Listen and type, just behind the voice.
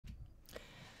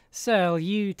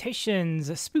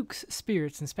Salutations, spooks,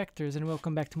 spirits, and specters, and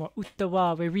welcome back to more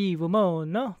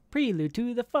Utawarerumono Prelude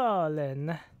to the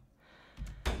Fallen.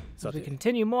 As we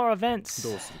continue more events,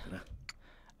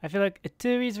 I feel like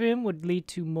Uthury's room would lead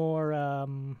to more,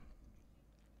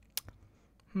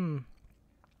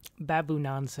 babu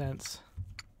nonsense.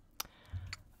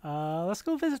 Let's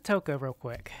go visit Touka real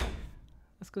quick.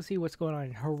 Let's go see what's going on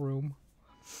in her room.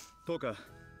 Touka,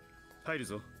 入る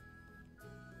ぞ。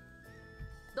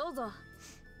どうぞ。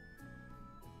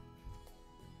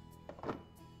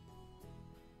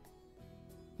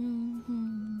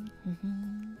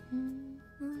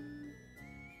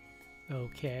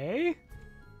Okay.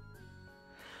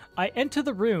 I enter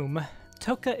the room.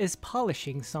 Touka is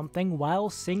polishing something while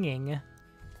singing.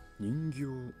 人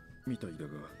形みたいだ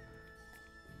が。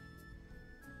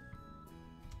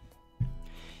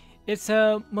It's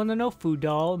a Mononofu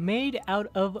doll made out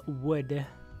of wood.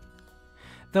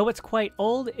 Though it's quite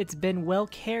old, it's been well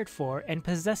cared for and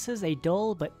possesses a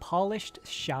dull but polished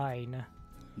shine.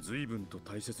 随分と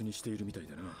大切にしているみたい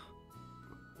だな。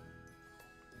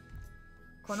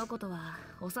この子とは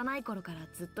幼い頃から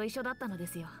ずっと一緒だったので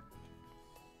すよ。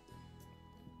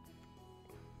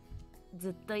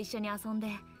ずっと一緒に遊んで、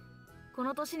こ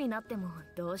の年になっても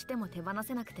どうしても手放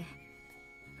せなくて、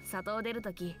里を出る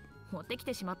とき持ってき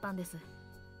てしまったんです。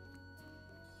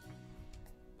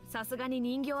さすがに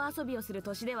人形遊びをする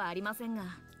年ではありませんが、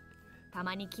た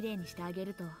まにきれいにしてあげ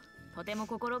るととても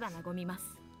心が和みます。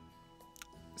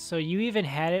So you even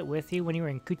had it with you when you were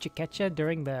in Kamuchataal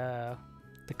during the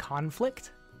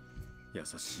conflict? 優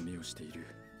しい目をしている。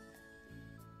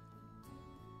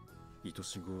愛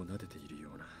し子を撫でているよ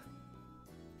うな、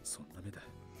そんな目だ。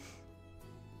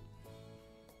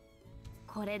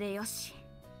これでよし。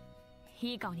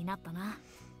いい顔になったな。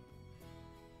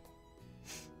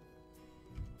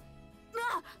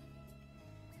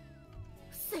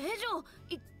正常、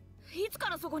いつか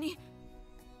らそこに？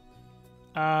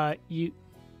 You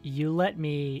let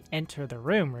me enter the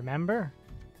room, remember?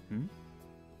 ん？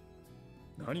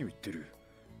何を言ってる？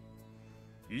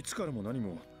いつからも何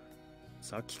も、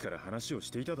さっきから話をし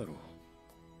ていただろ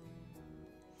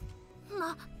う。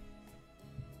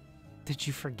Did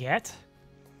you forget?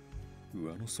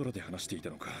 上の空で話していた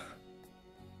のか。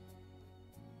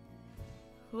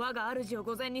我が主を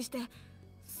御前にして、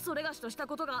それがしとした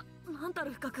ことが何た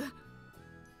る深く。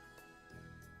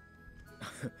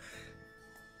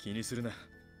気にするな。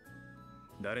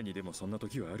誰にでもそんな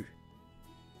時はある。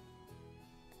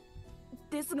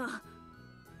ですが。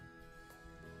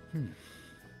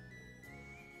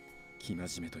生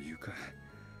真面目というか、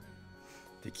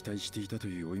敵対していたと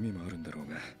いう負い目もあるんだろう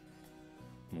が、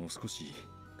もう少し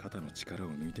肩の力を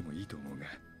抜いてもいいと思うが。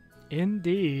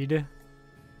Indeed.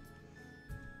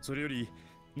 それより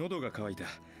喉が渇いた。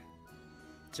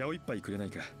茶を一杯くれない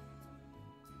か。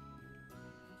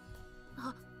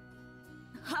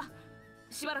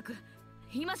しばらく、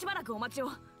今しばらくお待ちを。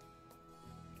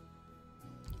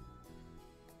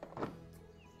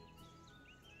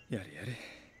やれやれ。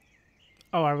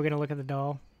Oh, are we gonna look at the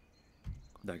doll?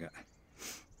 だが、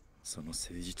その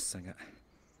誠実さが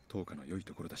10日の良い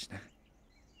ところだしな。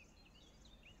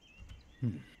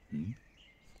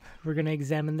We're gonna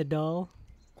examine the doll.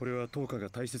 これは10日が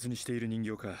大切にしている人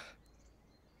形か。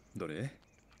どれ？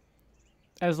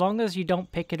 As long as you don't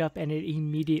pick it up and it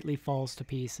immediately falls to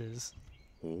pieces.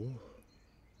 おお、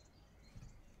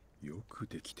よく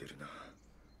できてるな。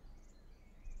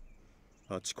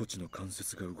あちこちの関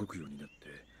節が動くようになって、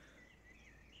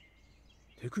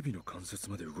手首の関節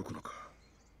まで動くのか。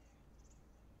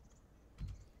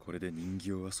これで人形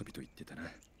遊びと言ってたな。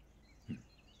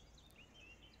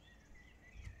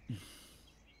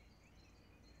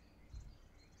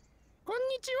こんに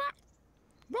ちは。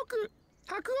僕、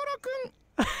白オロくん。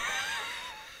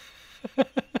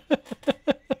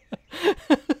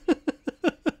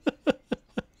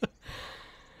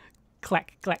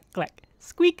Clack, clack, clack.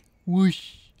 Squeak.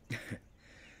 Whoosh.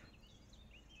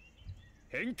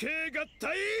 変形合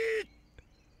体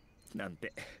なん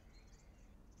て。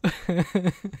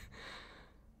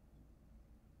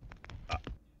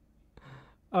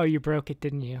Oh, you broke it,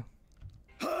 didn't you?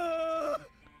 はあ、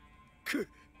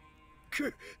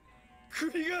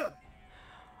首が。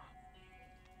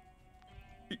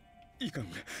いか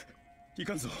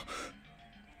んぞ。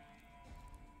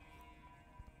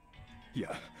い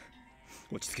や、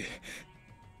落ち着け。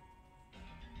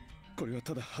これは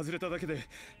ただ外れただけで、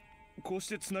こうし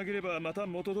てつなげればまた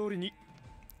元通りに。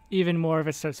Even more of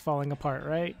it starts falling apart,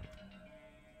 right?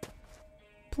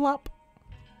 Plop.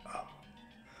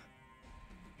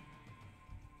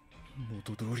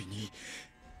 元通りに。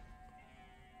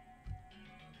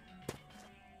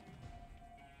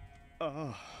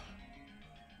ああ。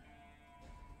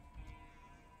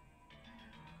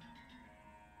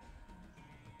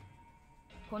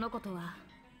この子とは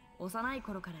幼い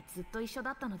頃からずっと一緒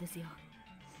だったのですよ。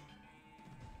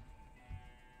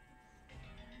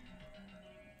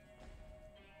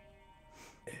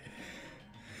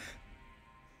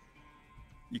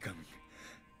いかん。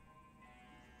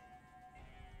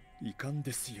いかん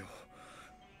ですよ。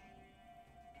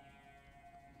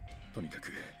とにか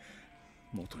く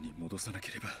元に戻さな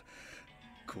ければ。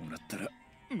こうなったら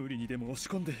無理にでも押し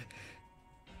込んで。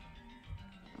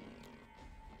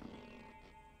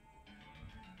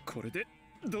これで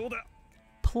どうだ。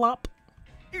 Plop.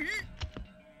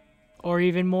 Or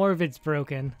even more if it's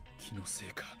broken. 気のせい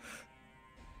か。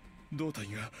胴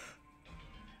体が。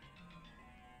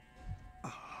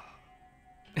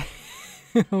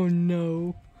Oh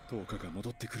no. 10日が戻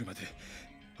ってくるまで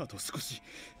あと少し。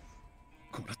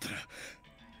こうなった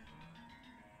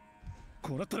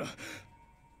ら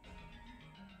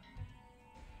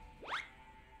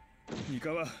三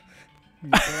河が確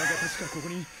かここ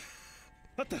に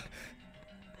あった。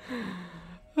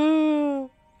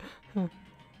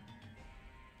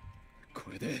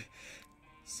これで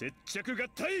接着合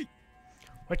体。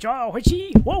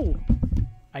 Whoa!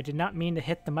 I did not mean to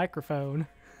hit the microphone.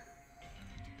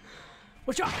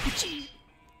 Watch out!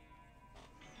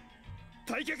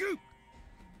 退却。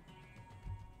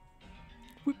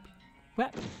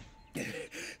 What?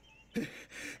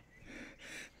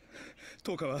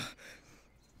 10日は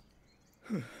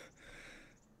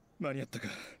間に合ったか。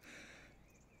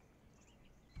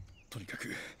とにか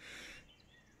く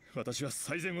私は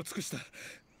最善を尽くした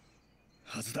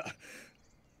はずだ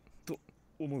と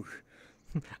思う。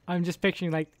I'm just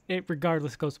picturing like it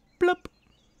regardless goes blop.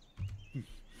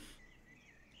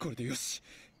 これでよし。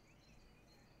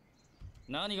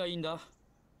何がいいんだ。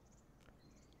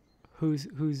 Who's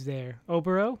there?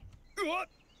 Oboro? うわっ。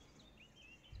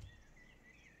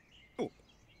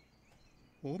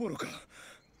おぼろか。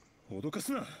脅か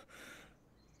すな。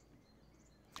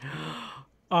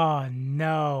Oh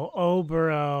no,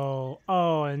 Oboro.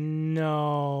 Oh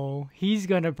no. He's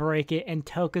gonna break it and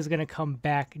Touka's gonna come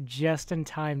back just in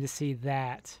time to see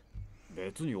that.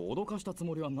 別に脅かしたつ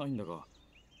もりはないんだが、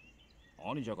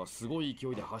兄者がすごい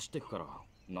勢いで走ってくから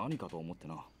何かと思って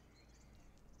な。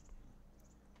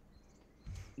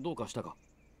どうかしたか。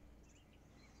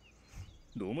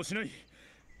どうもしない。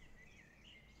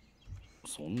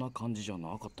そんな感じじゃ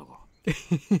なかったが。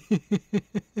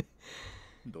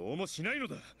どうもしないの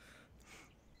だ。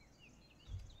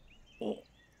お、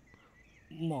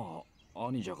まあ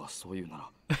兄者がそう言うな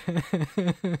ら。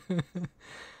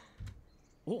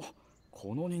お、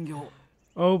この人形。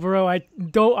Oboro, I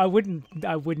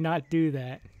would not do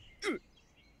that.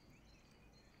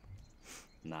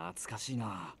 懐かしい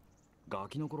な。ガ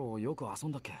キの頃よく遊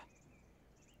んだっけ。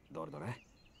どれどれ。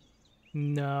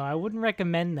 No, I wouldn't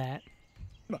recommend that.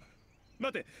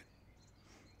 待て。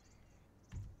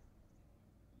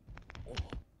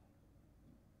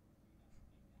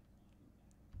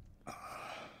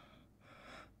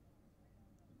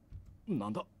な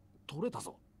んだ、取れた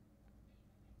ぞ。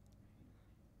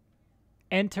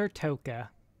 Enter Touka.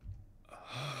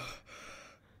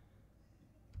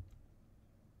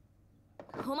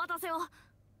 お待たせを。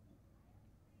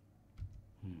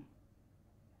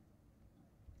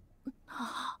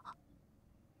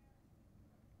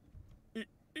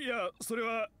いや、それ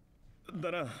はだ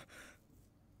な。あ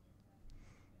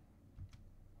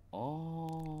あ。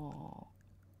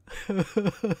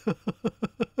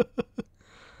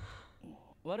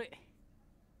悪い。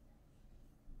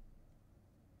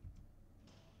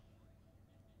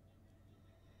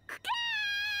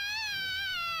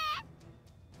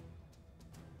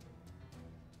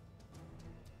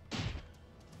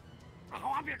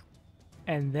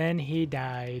And then he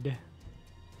died.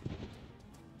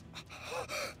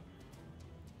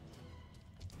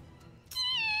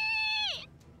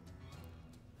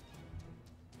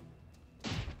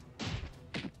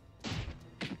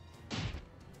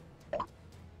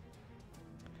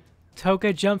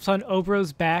 Touka jumps on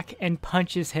Oboro's back and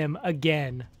punches him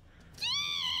again.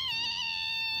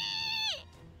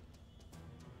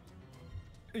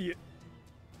 いえ、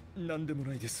なんでも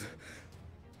ないです。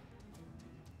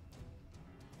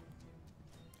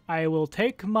 I will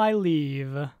take my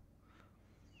leave.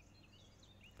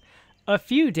 A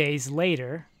few days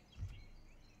later,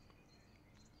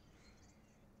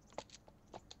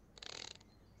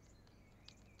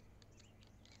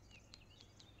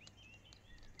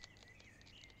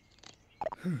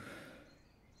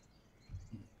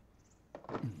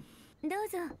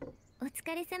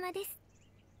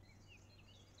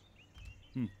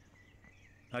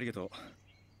 ありがとう。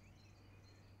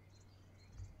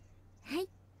はい。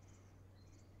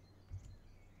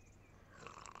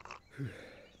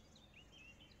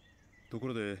とこ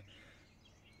ろで、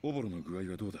オボロの具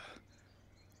合はどうだ？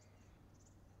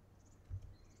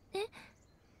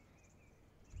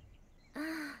ああ、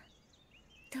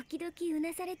時々う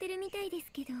なされてるみたいで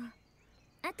すけど、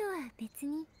あとは別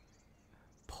に。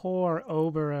Poor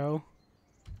Obero.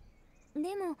 で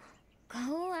も、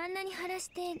顔をあんなに腫らし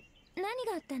て何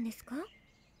があったんですか？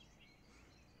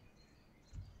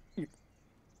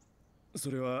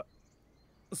それは、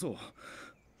そう、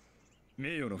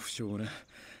名誉の負傷をね。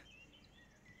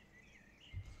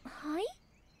はい？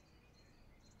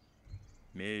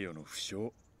名誉の負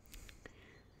傷。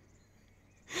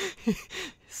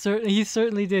He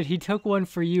certainly did. He took one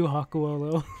for you,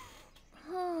 Hakuolo. は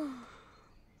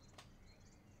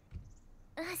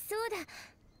あ。あ、そうだ。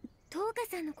トーカ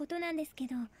さんのことなんですけ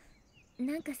ど、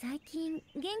なんか最近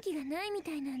元気がないみ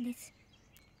たいなんです。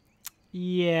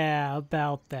Yeah,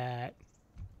 about that.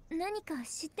 何か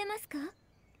知ってますか？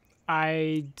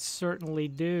 I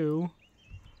certainly do.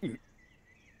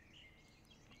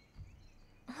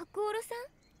 ハクオロさん？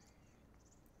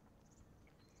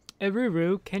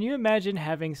 Eruru, can you imagine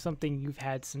having something you've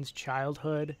had since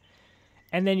childhood,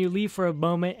 and then you leave for a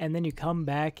moment, and then you come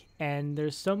back, and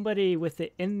there's somebody with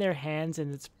it in their hands,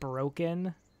 and it's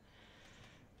broken?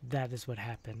 That is what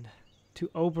happened to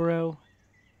Obero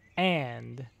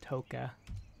and Touka.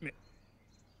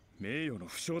 名誉の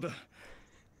負傷だ。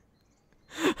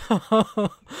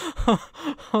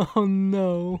Oh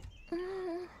no.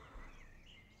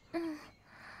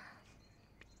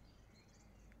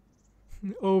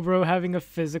 Obero having a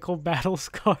physical battle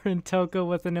scar and Touka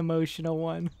with an emotional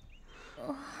one.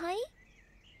 はい？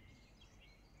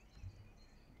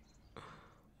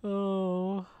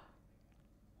 Oh.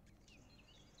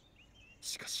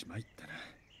 しかし参ったな。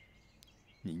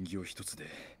人形一つで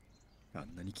あ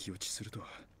んなに気落ちするとは。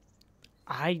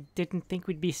I didn't think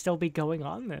we'd still be going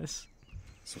on this.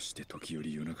 そして時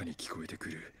折夜中に聞こえてく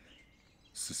る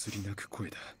すすり泣く声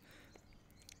だ。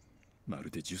まる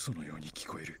で呪詛のように聞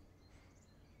こえる。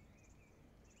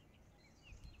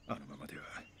あのままでは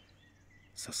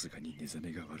さすがに寝覚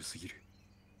めが悪すぎる。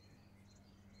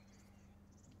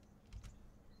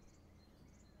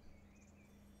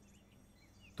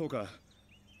トーカ、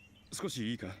少し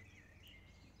いいか？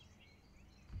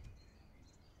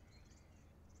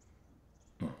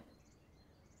うん。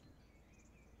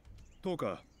トー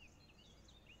カ、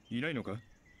いないのか？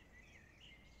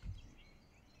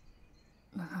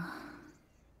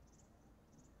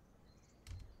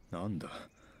なんだ、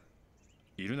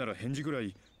いるなら返事ぐら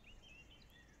い。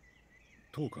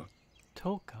トーカ？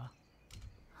 Touka?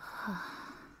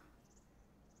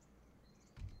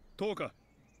 トーカ。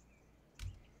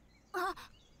あ、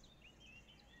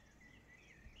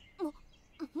申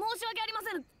し訳ありま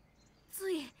せん。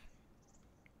つい。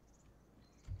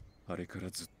あれから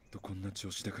ずっとこんな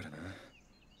調子だからな。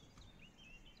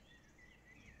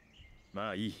ま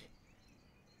あいい。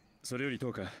それよりト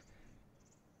ーカ、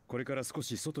これから少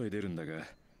し外へ出るんだが、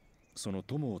その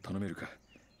友を頼めるか？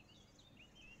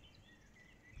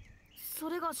そ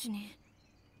れがしに。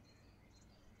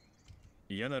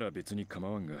嫌なら別に構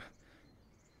わんが。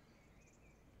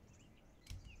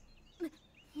め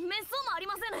っそうもあり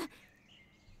ません。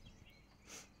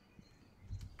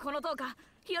この10日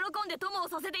喜んで友を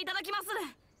させていただきます。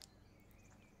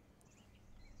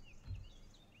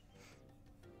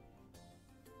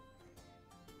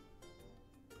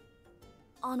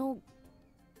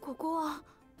ここは。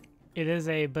 It is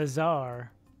a bazaar.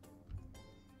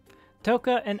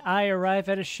 Touka and I arrive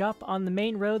at a shop on the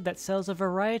main road that sells a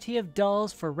variety of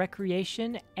dolls for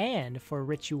recreation and for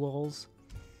rituals.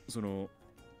 その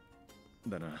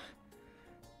だな、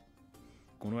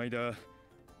この間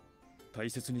大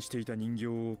切にしていた人形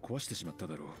を壊してしまった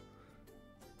だろう。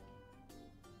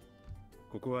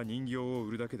ここは人形を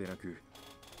売るだけでなく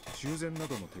修繕な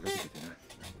ども手掛けててな。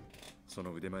そ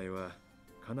の腕前は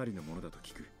かなりのものだと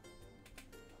聞く。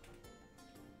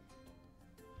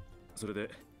それで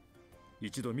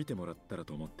一度見てもらったら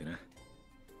と思ってな。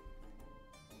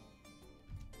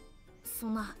そ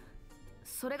んな、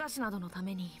それがしなどのた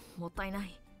めにもったいな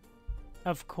い。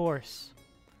Of course.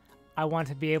 I want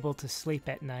to be able to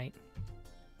sleep at night.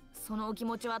 そのお気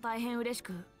持ちは大変嬉し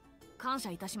く感謝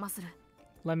いたしまする。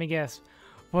 Let me guess.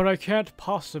 But I can't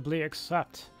possibly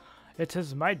accept. It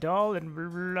is my doll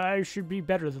and I should be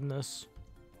better than this.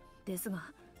 です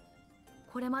が、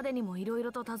これまでにもいろい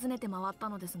ろと尋ねて回った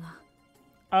のですが、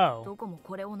Oh. どこも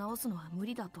これを直すのは無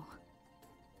理だと。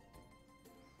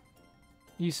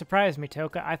You surprised me,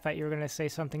 Touka. I thought you were going to say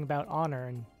something about honor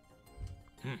and...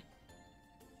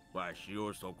 わし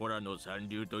をそこらの三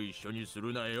流と一緒にす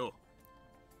るなよ。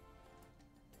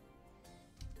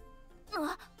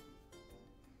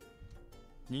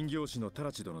人形師のタ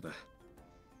ラチ殿だ。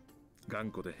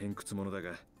頑固で偏屈者だ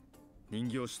が、人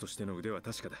形師としての腕は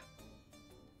確かだ。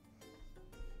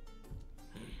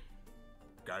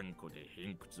頑固で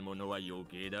偏屈者は余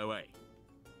計だわい。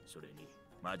それに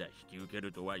まだ引き受け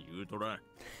るとは言うとらん。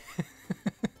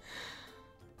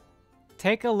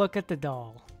Take a look at the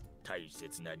doll. 大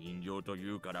切な人形とい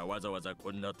うからわざわざ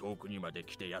こんな遠くにまで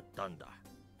来てやったんだ。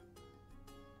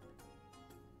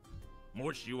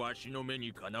もしわしの目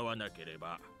にかなわなけれ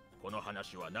ばこの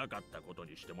話はなかったこと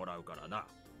にしてもらうからな。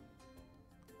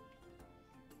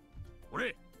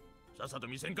俺、さっさと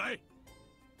見せんかい。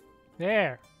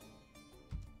 There.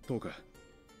 どうか。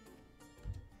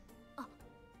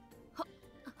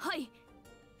はい。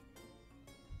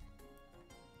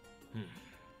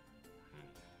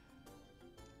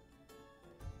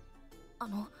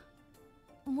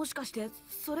もしかして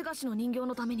それがしの人形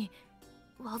のために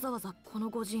わざわざこの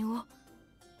御仁を。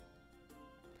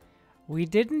 We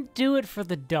didn't do it for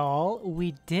the doll,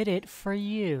 we did it for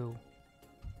you.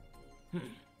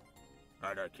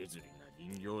 荒削り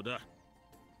な人形だ。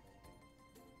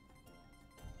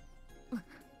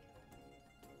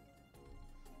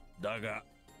だが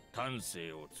丹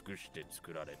精を尽くして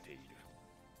作られている。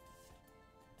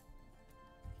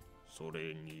そ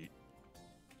れに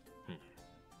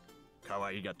可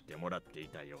愛がってもらってい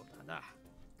たようだな。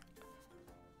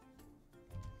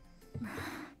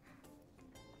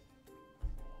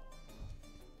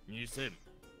2000。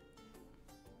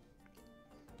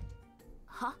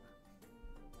は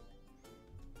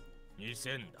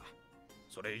2000だ。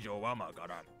それ以上は曲が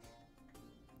らん。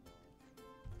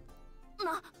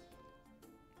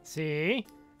See?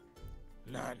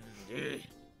 なんで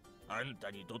あん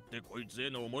たにとってこいつへ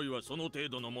の思いはその程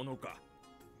度のものか。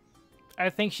 I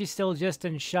think she's still just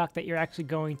in shock that you're actually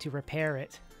going to repair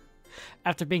it.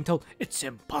 After being told, it's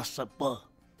impossible.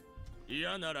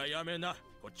 嫌ならやめな。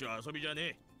こっちは遊びじゃね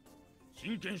え。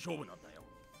真剣勝負なんだよ。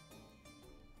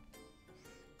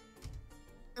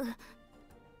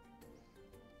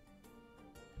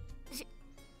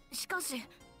しかし。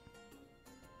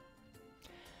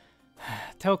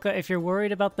Touka, if you're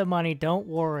worried about the money, don't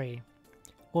worry.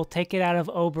 We'll take it out of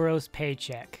Obero's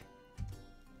paycheck.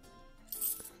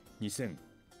 2000。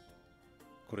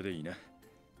これでいいな。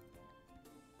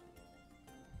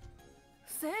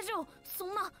正常、そ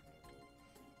んな。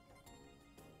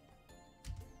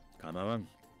構わん。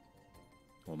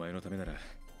お前のためなら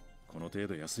この程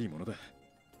度安いものだ。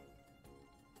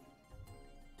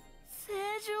正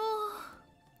常。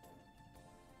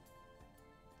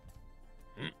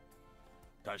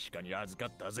確かに預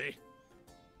かったぜ。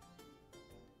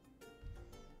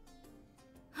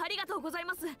ありがとうござい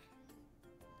ます。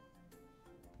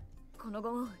このご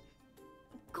恩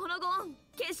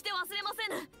決して忘れませ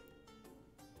ぬ。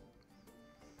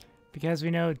 Because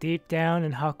we know deep down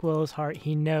in Hawkwillow's heart,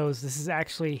 he knows this is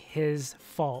actually his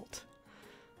fault.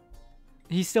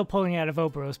 He's still pulling out of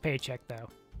Obero's paycheck, though.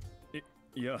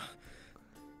 いや、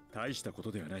大したこ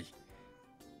とではない。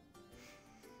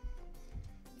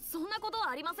そんなこと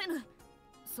はありませぬ。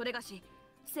それがし、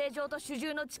正常と主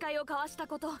従の誓いを交わした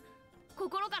こと、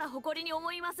心から誇りに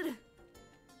思いまする。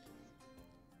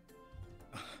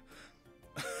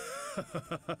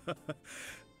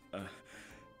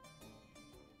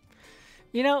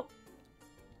You know,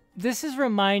 this is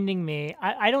reminding me,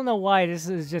 I don't know why this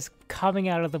is just coming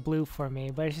out of the blue for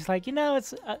me, but it's just like, you know,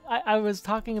 it's I was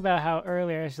talking about how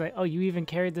earlier, it's like, oh, you even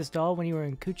carried this doll when you were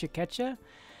in Kuchikecha?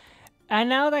 And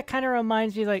now that kind of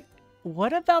reminds me, like,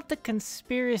 what about the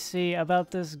conspiracy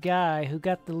about this guy who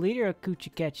got the leader of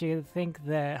Kuchikecha to think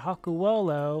that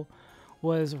Hakuwolo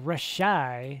was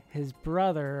Rashai, his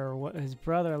brother, or his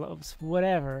brother,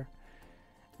 whatever.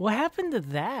 What happened to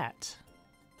that?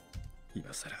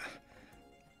 今さら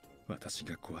私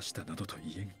が壊したなどと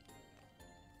言えん。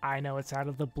I know it's out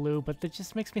of the blue, but that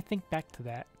just makes me think back to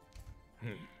that.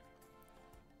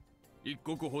 一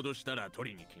刻ほどしたら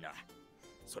取りに来な。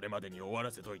それまでに終わ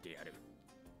らせといてやる。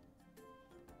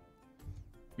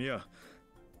いや、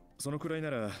そのくらいな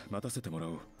ら待たせてもら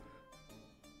おう。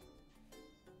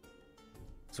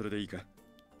それでいいか？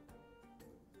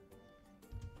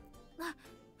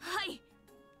はい。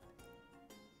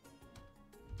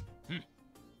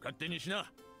勝手にし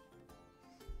な。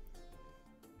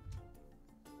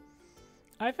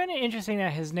I find it interesting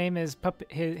that his name is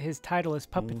his title is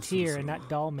puppeteer and not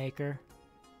doll maker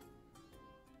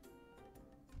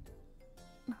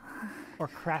or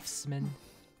craftsman.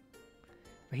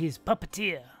 But he's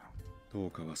puppeteer. トー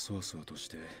カはそわそわとし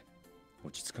て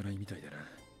落ち着かないみたいだな。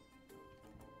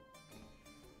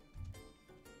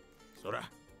そら、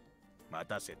待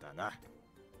たせたな。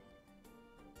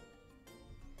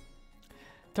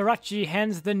Tarachi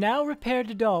hands the now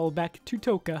repaired doll back to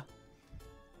Touka.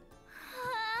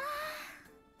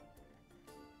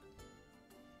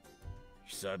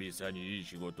 久々にいい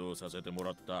仕事をさせても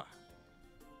らった。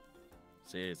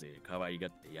せいぜい可愛が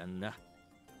ってやんな。は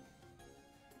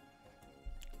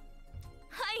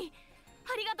い、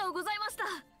ありがとうございました。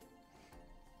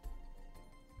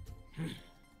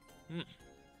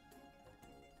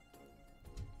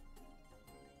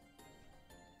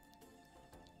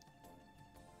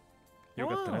よ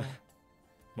かったな。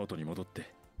元に戻っ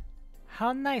て。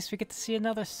How nice we get to see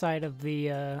another side of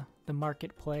the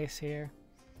marketplace here.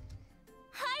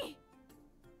 はい。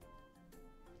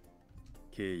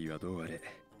経緯はどうあれ、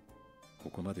こ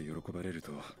こまで喜ばれる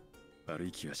と悪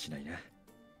い気はしないな。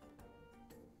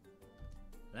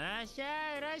らっし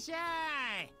ゃいらっしゃ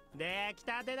い。出来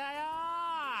たてだよ。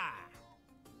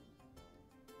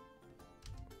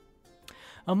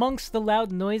Amongst the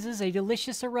loud noises, a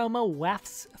delicious aroma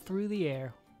wafts through the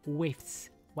air. Wafts.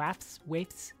 Wafts?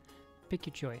 Wafts? Pick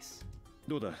your choice.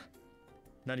 どうだ、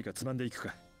何かつまんでいく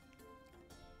か。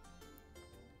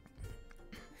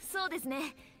そうです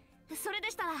ね。それで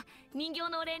したら人形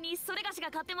のお礼にそれがし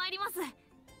が買ってまいります。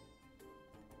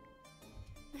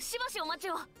しばしお待ち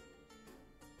を。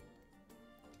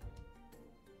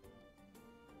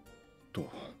と、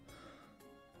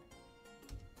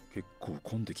結構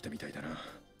混んできたみたいだな。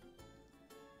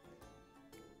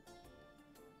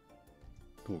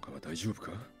トーカは大丈夫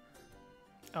か？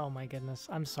 Oh my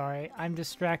goodness. I'm sorry. I'm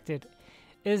distracted.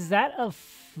 Is that a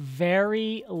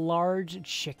very large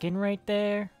chicken right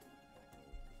there?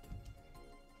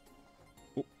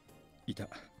 お、いた。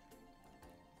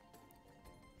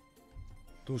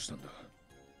どうしたんだ？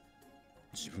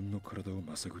自分の体を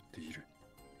まさぐっている。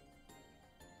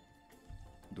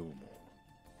どうも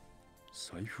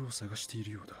財布を探してい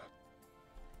るようだ。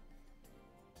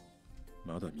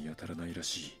まだ見当たらないら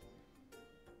しい。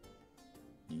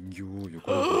人形を横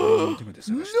のボタンに置いてまで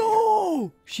探している。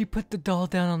No! She put the doll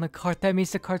down on the cart. That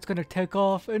means the cart's gonna take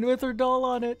off, and with her doll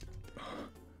on it.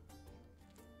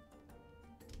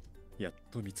 やっ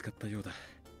と見つかったようだ。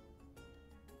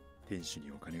店主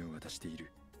にお金を渡している。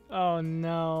Oh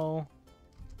no.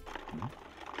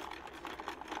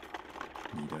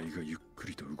 荷台がゆっく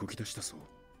りと動き出したそう。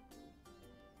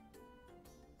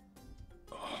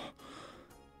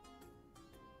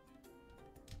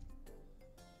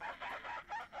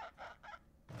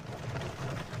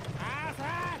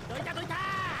どいたどいた。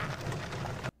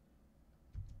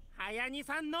早に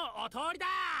さんのお通りだ。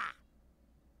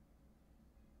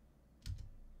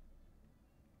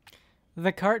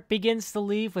The cart begins to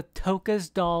leave with Touka's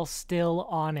doll still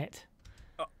on it.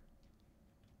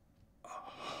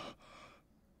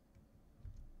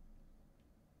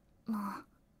 もう。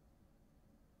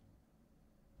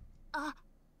あ。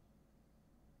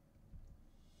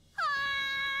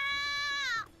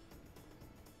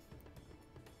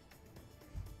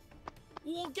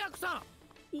お客さん、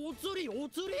お釣りお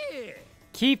釣り。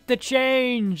 Keep the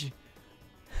change.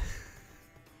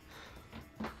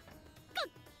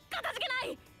 片付け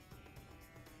ない。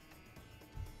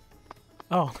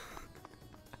Oh. 待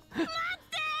って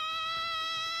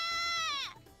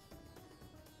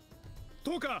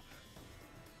トーカ。あ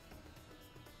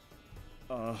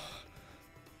あ、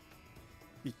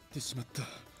行ってしまった。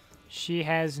She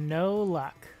has no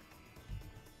luck.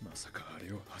 まさかあ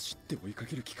れを走って追いか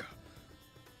ける気か。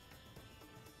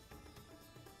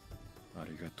あ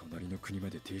れが隣の国ま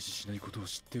で停止しないことを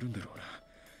知ってるんだろうな。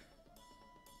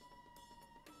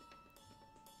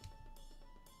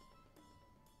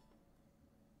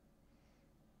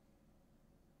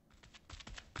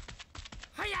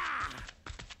はや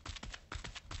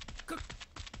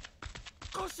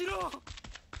小四郎。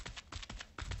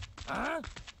あ？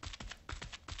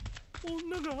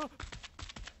女が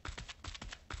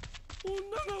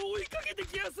追いかけて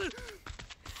きやす。走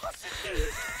ってる。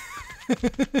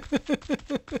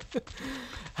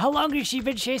How long has she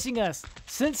been chasing us?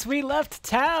 Since we left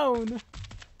town!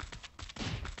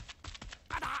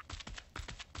 あだ。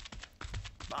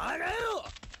バカ野郎。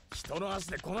人の足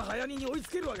でこの早荷に追いつ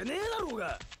けるわけねえだろう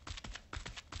が。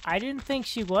I didn't think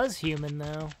she was human,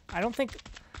 though. I don't think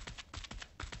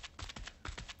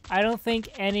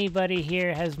anybody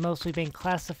here has mostly been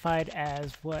classified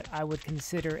as what I would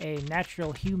consider a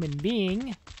natural human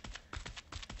being.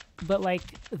 But like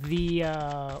the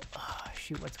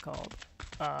shoot, what's it called?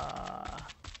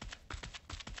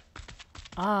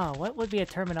 What would be a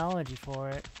terminology for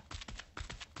it?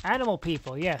 Animal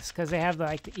people, yes, because they have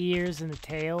like the ears and the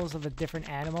tails of a different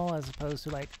animal as opposed to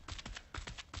like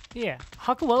Yeah,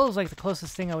 Hakuwello is like the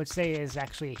closest thing I would say is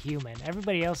actually a human.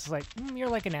 Everybody else is like, you're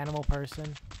like an animal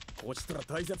person. こちとら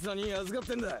大切な人預かっ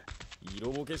てんだ。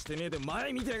色ぼけしてねえで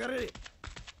前見てやがれ。で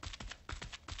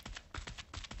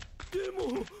も、あ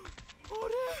れ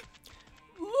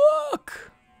Look!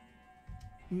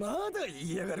 まだ言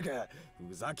いやがるか。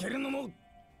ふざけるのも。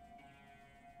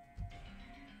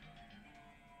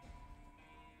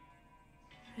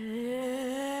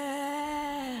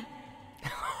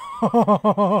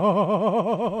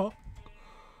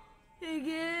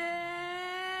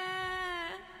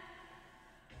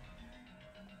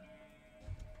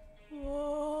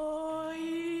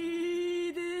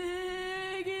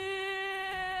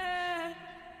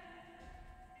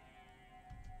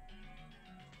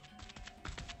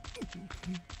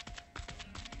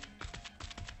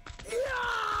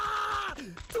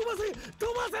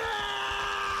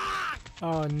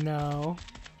Oh no.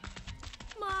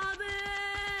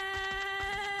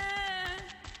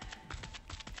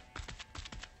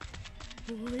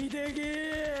 おいでけ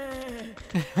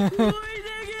ーおいでけ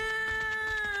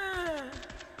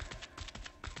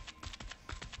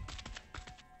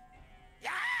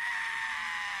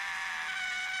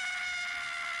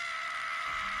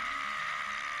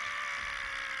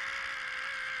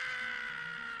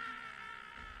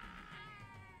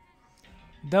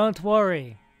ー Don't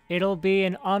worry, it'll be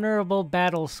an honorable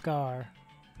battle scar.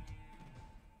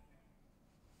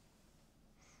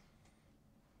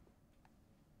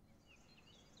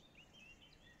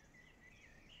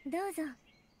 どうぞ。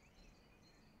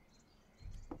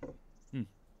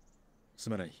す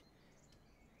まない。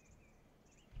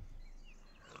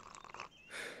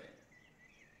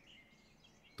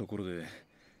ところで、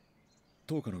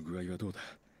10日の具合はどうだ？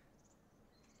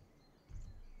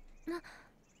は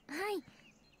い。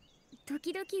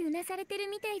時々うなされてる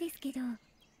みたいですけど、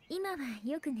今は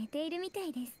よく寝ているみた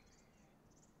いです。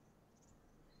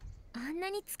あんな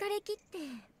に疲れ切って、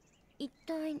一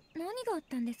体何があっ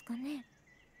たんですかね。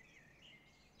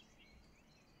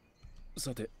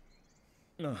さて、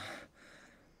なあ。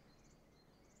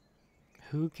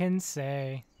Who can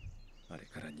say? あれ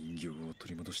から人形を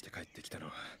取り戻して帰ってきたの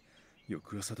は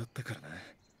翌朝だったからな。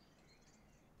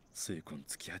精魂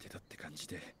突き果てたって感じ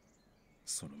で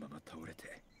そのまま倒れ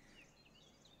て、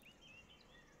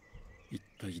一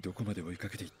体どこまで追いか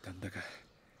けていったんだか。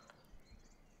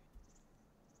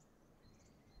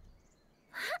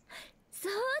あ、そ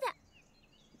うだ。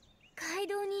街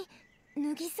道に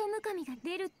脱ぎそむ神が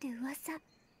出るって噂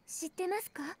知ってま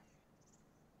すか？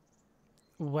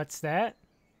 What's that?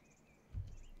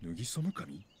 脱ぎそむ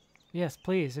神？ Yes,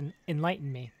 please,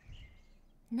 enlighten me.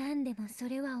 何でもそ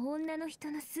れは女の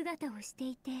人の姿をして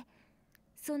いて、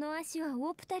その足は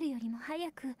オプタルよりも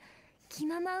速く、気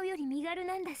ままうより身軽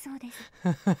なんだそうです。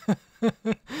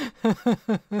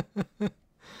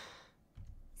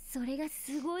それが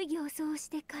すごい形相をし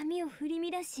て髪を振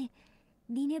り乱し、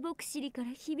リネボクシリか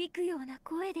ら響くような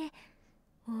声で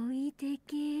「置いて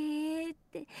けー」っ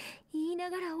て言いな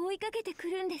がら追いかけてく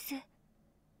るんです。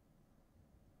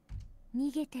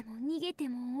逃げても逃げて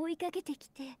も追いかけてき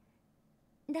て、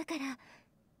だから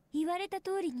言われた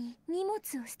通りに荷物を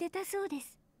捨てたそうで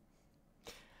す。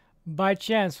By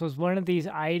chance, was one of these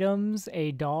items a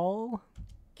doll?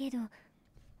 けど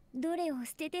どれを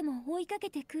捨てても追いかけ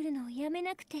てくるのをやめ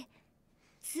なくて、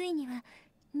ついには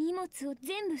荷物を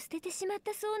全部捨ててしまっ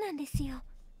たそうなんですよ。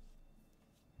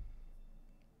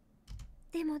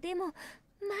でもまだ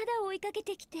追いかけ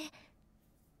てきて、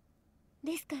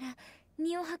ですから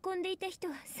荷を運んでいた人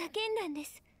は叫んだんで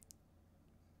す。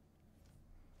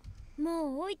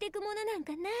もう置いてくものなん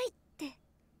かないって。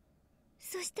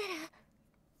そしたら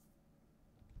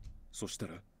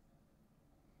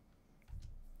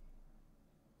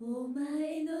お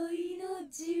前の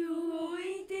命を置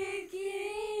いてけ。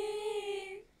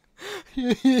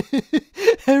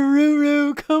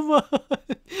Haruru, come on!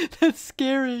 That's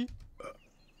scary.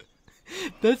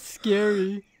 That's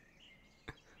scary.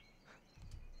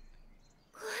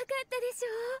 怖かったでし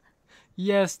ょ？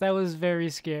 Yes, that was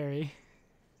very scary.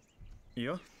 い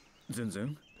や、全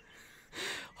然。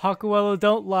Hakuwello,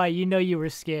 don't lie. You know you were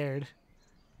scared.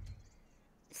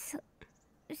 そ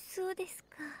うです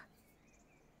か。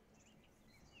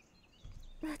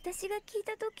私が聞い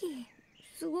たとき、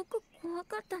すごく怖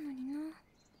かったのにな。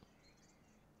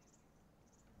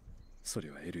それ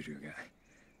はエルルーが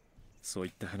そうい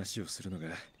った話をするのが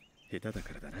下手だ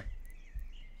からだな。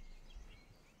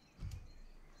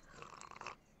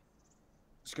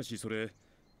しかしそれ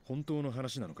本当の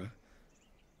話なのか？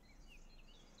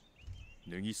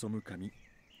脱ぎそむ神、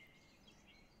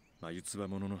眉唾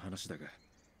者の話だが。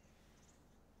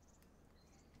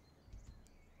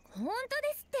本当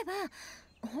ですってば。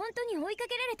本当に追いか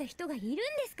けられた人がいるんで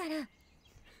すから。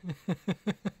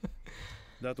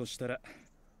だとしたら、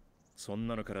そん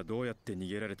なのからどうやって逃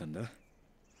げられたんだ？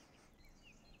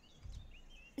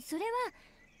それは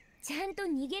ちゃんと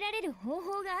逃げられる方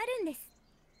法があるんです。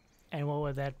And what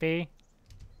would that be?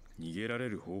 逃げられ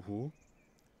る方法？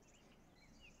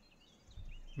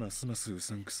ますますう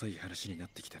さんくさい話になっ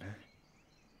てきたな。は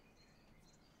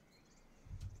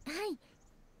い、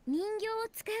人形を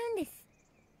使うんです。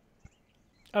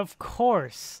Of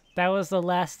course. That was the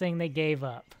last thing they gave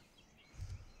up.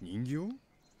 人形？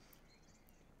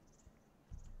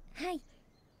はい、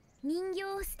人形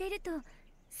を捨てると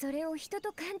それを人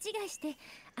と勘違いして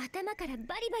頭から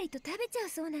バリバリと食べちゃう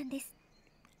そうなんです。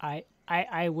I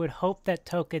would hope that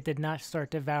Touka did not start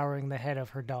devouring the head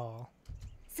of her doll.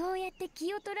 そうやって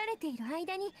気を取られている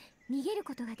間に逃げる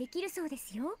ことができるそうで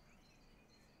すよ。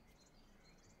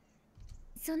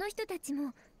その人たち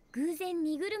も偶然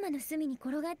荷車の隅に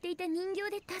転がっていた人形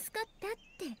で助かったっ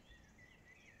て。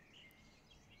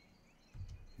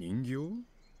人形？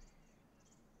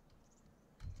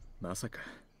まさか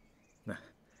な。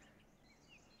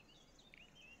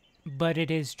But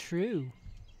it is true.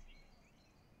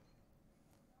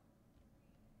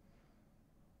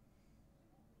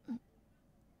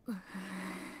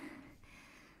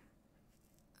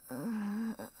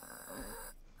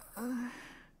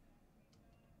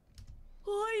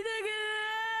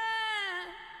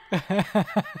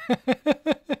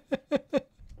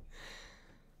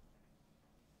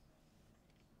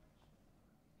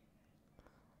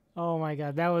 Oh my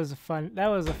god, that was a fun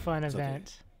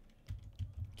event.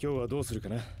 今日はどうするか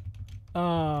な？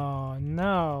 Oh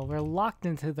no, we're locked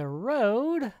into the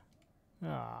road.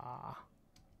 Ah.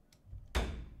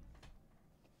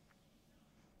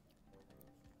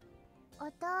 お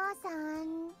父さ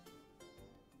ん。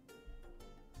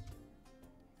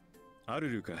ア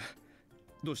ルルか。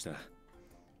どうした？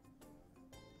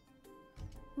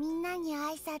みんなに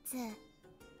挨拶。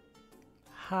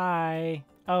Hi.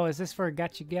 Oh, is this for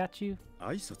Gachu Gachu?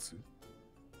 挨拶？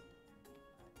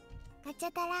ガチ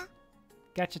ャタラ。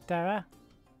Gachatara?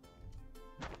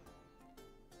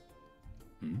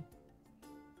 ん？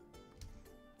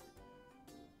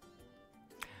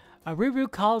 Aruru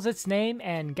calls its name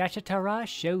and Gachatara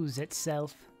shows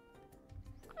itself.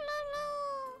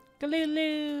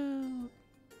 Galulu!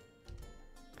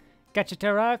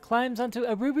 Gachatara climbs onto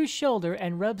Aruru's shoulder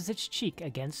and rubs its cheek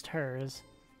against hers.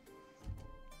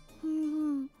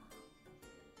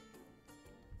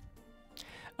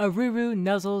 Aruru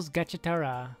nuzzles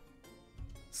Gachatara.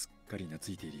 すっかり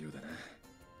懐いているようだな。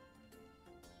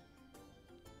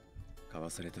買わ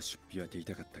された出費は手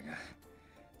痛かったが、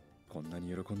こんな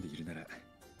に喜んでいるなら、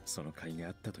その甲斐が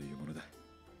あったというものだ。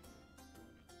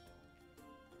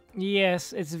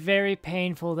Yes, it's very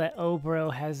painful that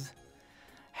Obro has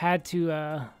had to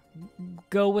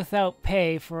go without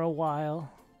pay for a while.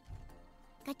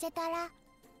 ガチャタラ、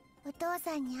お父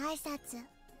さんに挨拶。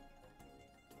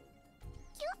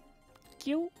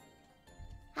Cute.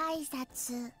 挨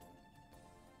拶。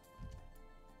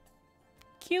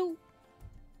Cute.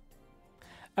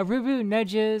 Aruru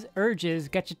urges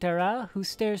Gachatara, who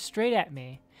stares straight at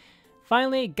me.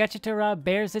 Finally, Gachatara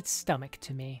bares its stomach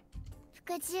to me.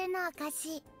 復讐の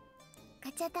証。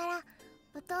ガチャタラ、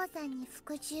お父さんに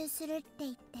復讐するって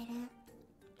言ってる。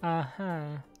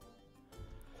Uh-huh.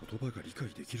 言葉が理解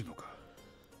できるのか。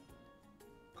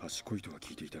賢いとは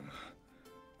聞いていたが、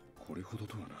これほど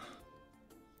とはな。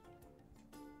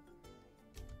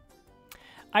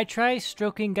I try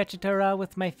stroking Gachatara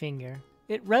with my finger.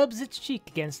 It rubs its cheek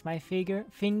against my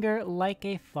finger like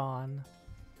a fawn.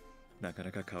 なか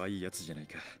なか可愛いやつじゃない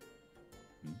か。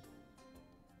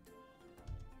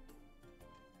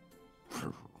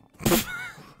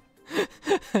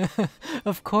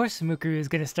Of course Mukkuru is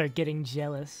gonna start getting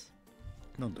jealous.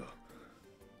 なんだ。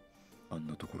あん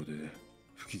なところで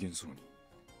不機嫌そうに。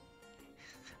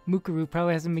Mukkuru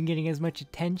probably hasn't been getting as much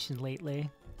attention lately.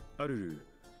 アルル、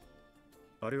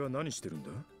あれは何してるんだ？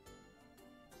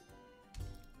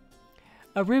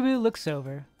 Aruru looks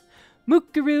over.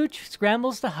 Mukkuru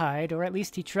scrambles to hide, or at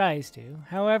least he tries to.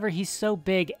 However, he's so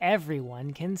big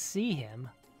everyone can see him.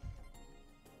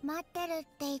 待ってるって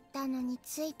言ったのに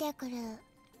ついてくる。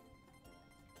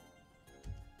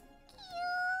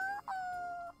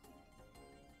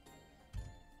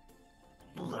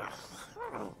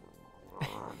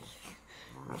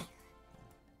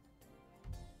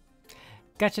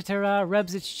Gachatara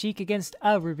rubs its cheek against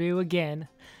Aruru again.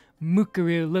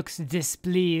 Mukkuru looks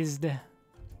displeased.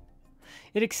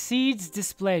 It exceeds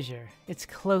displeasure. It's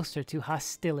closer to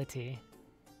hostility.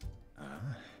 あ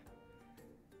あ、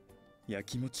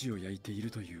焼き餅を焼いてい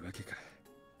るというわけか。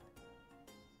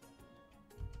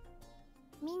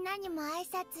みんなにも挨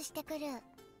拶してくる。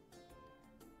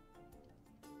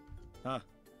あ、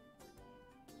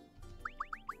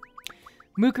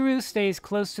Mukkuru stays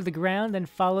close to the ground and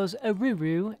follows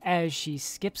Aruru as she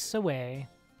skips away.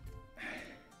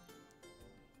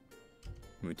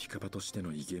 ムティカバとして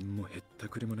の威厳もへった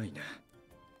くれもないな、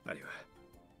あれは。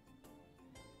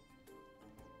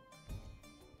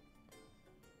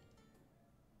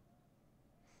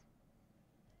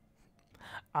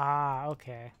Ah,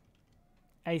 okay.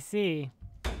 I see.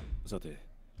 さて、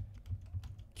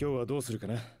今日はどうするか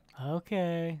な。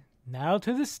 Okay, now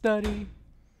to the study.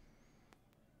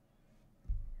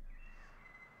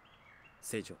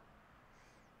 聖女、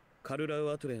カルラウ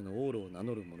アトレイの王路を名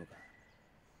乗る者が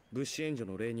物資援助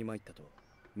の礼に参ったと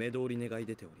目通り願い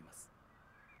出ております。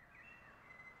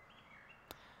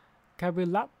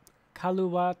Karulau.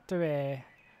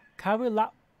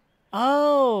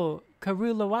 Oh,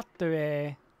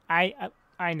 Karulawatare.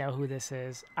 I know who this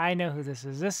is. I know who this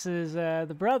is. This is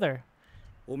the brother.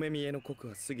 お目見えの刻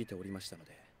は過ぎておりましたの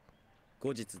で、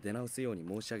後日出直すように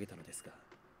申し上げたのですが、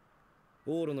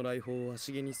王路の来訪を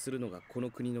足毛にするのがこの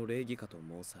国の礼儀かと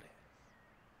申され、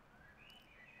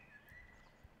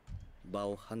場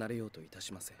を離れようといた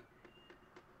しません。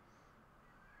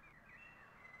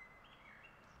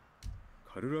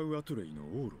カルラウアトレイの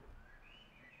王路。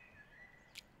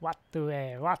What the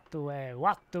way? What the way?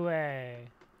 What the way?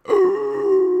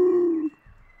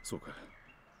 そうか。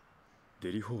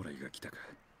デリホーライが来たか。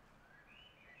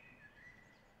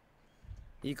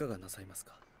いかがなさいます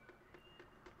か。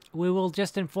We will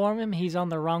just inform him he's on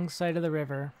the wrong side of the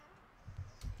river.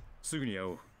 すぐに会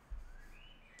おう。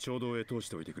町道へ通し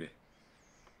ておいてくれ。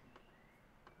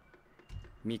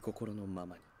御心のま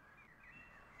まに。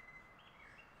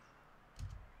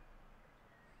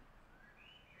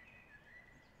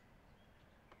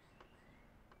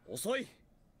遅い。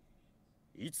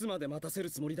いつまで待たせる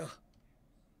つもりだ。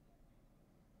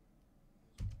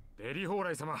デリホー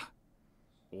ライ様、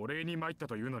お礼に参った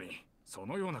というのにそ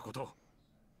のようなこと。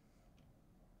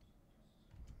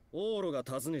王路が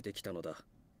訪ねてきたのだ。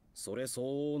それ相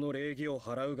応の礼儀を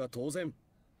払うが当然。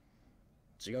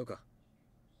違うか。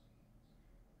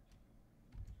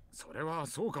それは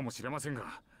そうかもしれません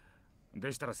が、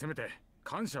でしたらせめて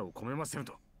感謝を込めません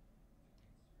と。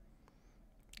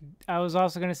I was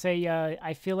also going to say,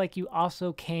 I feel like you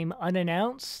also came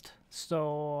unannounced.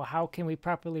 So how can we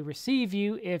properly receive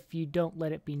you if you don't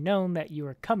let it be known that you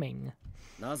are coming?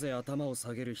 なぜ頭を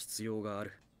下げる必要があ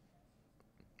る。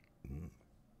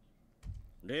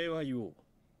礼は言おう。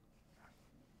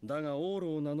だが王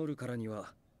路を名乗るからに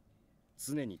は、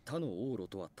常に他の王路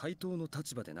とは対等の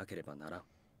立場でなければならん。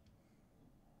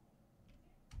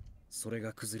それ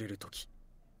が崩れるとき、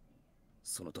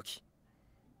その時、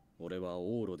俺は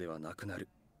王路ではなくなる。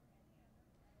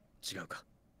違うか。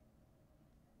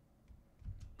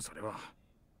それは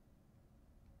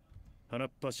鼻っ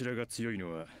柱が強い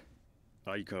のは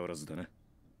相変わらずだな。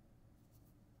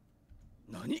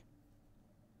何？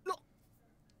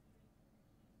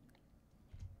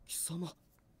貴様、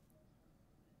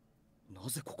な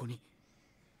ぜここに？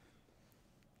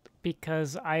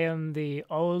 Because I am the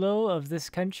Olo of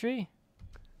this country?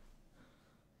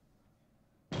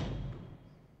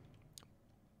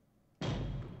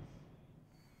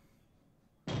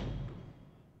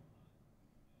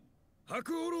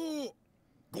 白王老、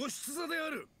ご出座であ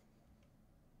る。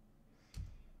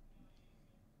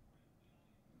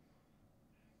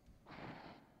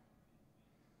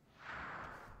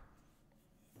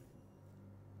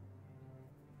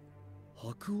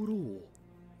白王老、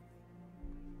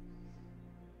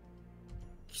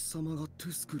貴様がト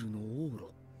ゥスクルの王路。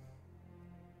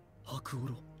白王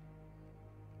老。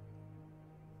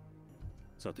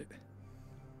さて、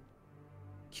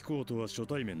貴公とは初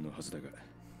対面のはずだが。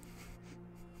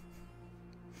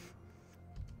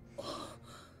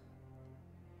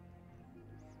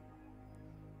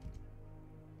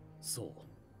そう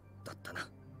だったな。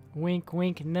Wink,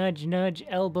 wink, nudge, nudge,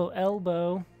 elbow,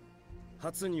 elbow.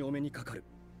 初にお目にかかる。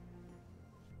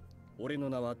俺の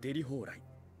名はデリホーライ。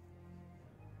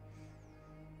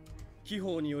秘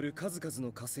宝による数々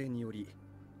の火星により、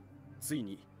つい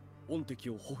に御敵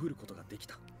をほふることができ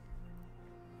た。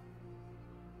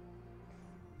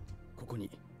ここに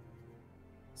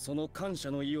その感謝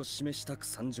の意を示したく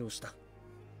参上した。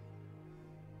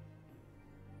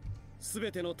す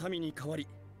べての民に代わり、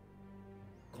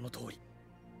この通り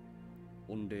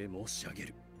御礼申し上げ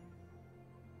る。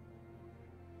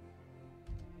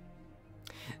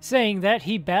Saying that,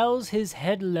 he bows his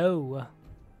head low.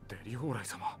 デリホーライ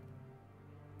様。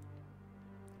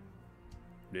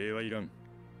礼はいらん。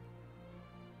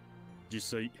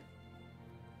実際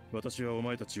私はお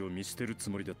前たちを見捨てるつ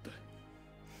もりだった。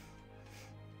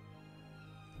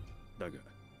だが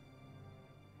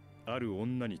ある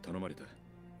女に頼まれた。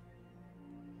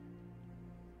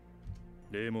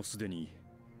礼もすでに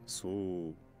そう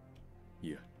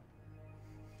いや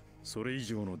それ以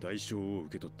上の代償を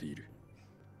受け取っている。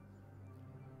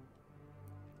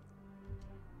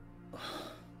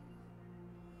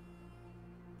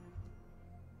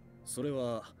それ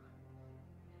は、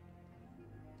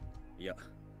いや、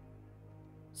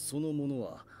そのもの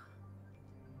は。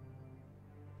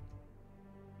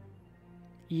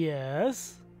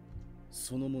Yes.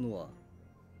 そのものは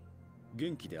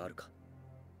元気であるか。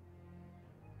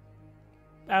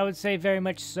I would say very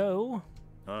much so.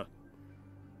 ああ、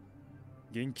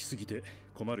元気すぎて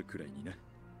困るくらいにな。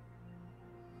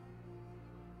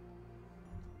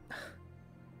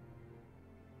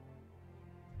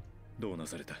どうな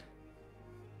された？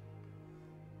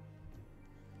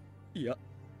いや、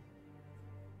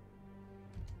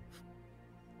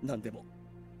なんでも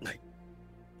ない。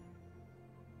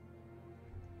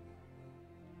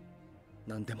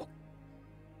なんでも。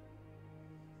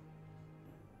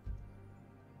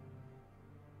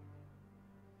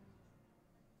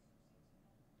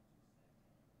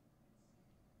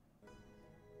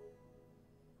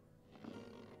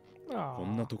こ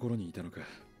んなところにいたのか。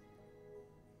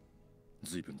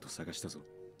随分と探したぞ。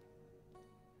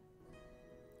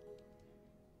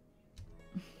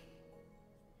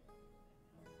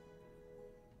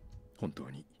本当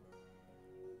に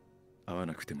会わ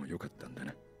なくてもよかったんだ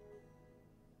な。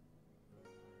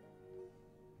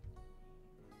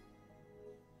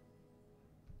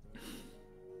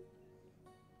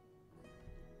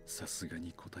さすが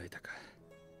に答えたか。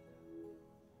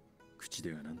口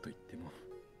では何と言っても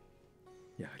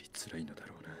やはり辛いのだ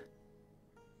ろうな。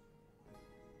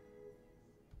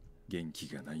元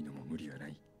気がないのも無理はな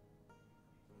い。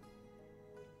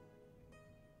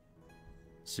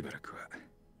しばらくは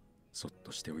そっ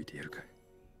としておいてやるか。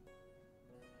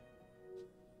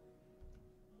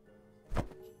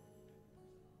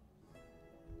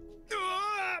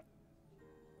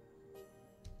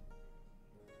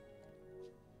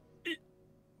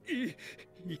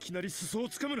いきなり裾を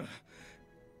つかむな。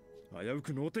危う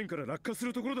く脳天から落下す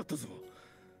るところだったぞ。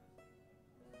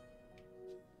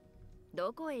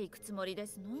どこへ行くつもりで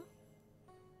すの？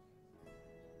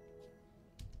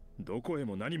どこへ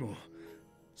も何も、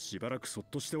しばらくそっ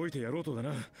としておいてやろうとだ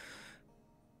な。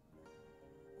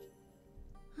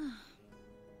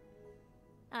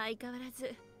相変わら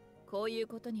ずこういう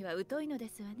ことには疎いので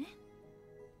すわね。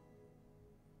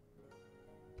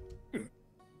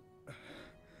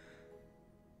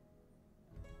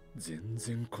全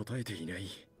然答えていない。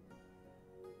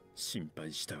心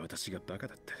配した私がバカ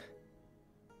だった。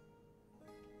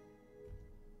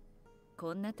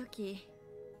こんな時、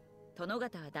殿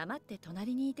方は黙って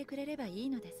隣にいてくれればいい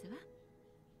のですわ。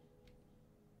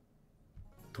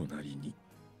隣に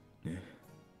ね。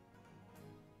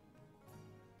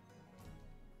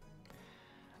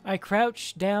I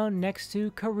crouched down next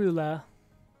to Karulau.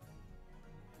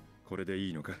 これでい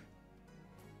いのか？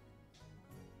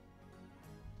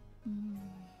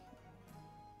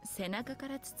背中か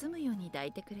ら包むように抱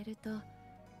いてくれると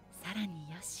さら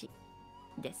によし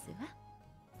ですわ。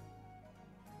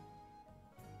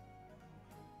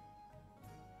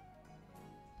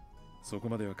そこ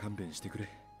までは勘弁してくれ。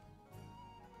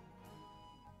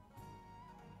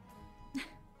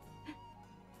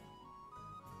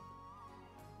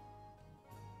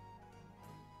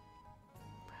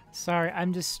Sorry,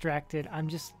 I'm distracted.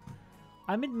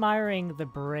 I'm admiring the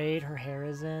braid her hair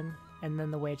is in, and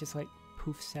then the way it just like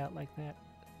poofs out like that.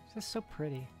 It's just so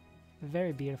pretty.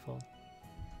 Very beautiful.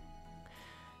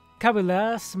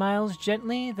 Karulau smiles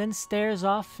gently, then stares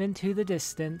off into the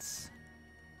distance.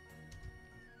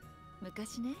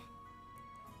 昔ね。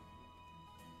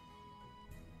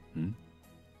ん？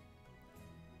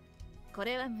こ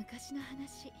れは昔の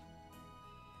話。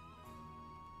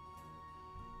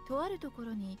とあるとこ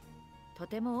ろにと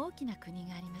ても大きな国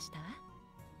がありましたわ。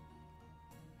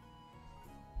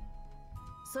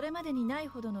それまでにない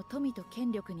ほどの富と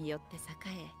権力によって栄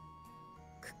え、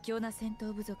屈強な戦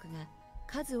闘部族が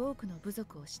数多くの部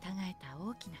族を従えた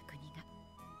大きな国が。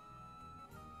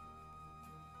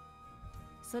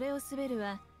それをスベル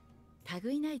は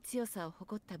類いない強さを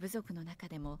誇った部族の中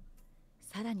でも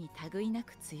さらに類いな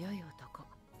く強い男。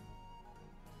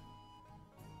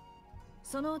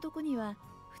その男には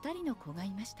2人の子が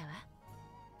いましたわ。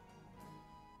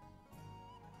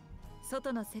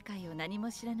外の世界を何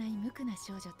も知らない無垢な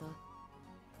少女と、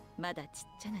まだちっ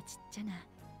ちゃなと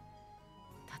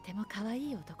ても可愛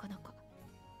い男の子。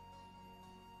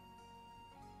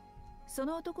そ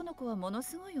の男の子はもの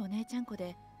すごいお姉ちゃん子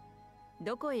で、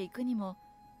どこへ行くにも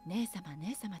姉様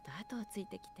姉様と後をつい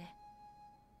てきて、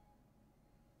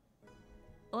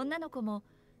女の子も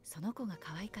その子が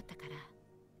可愛かったから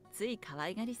つい可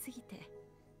愛がりすぎて、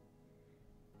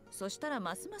そしたら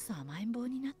ますます甘えん坊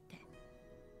になって、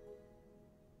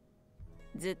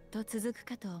ずっと続く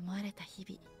かと思われた日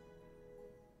々、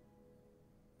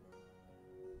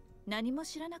何も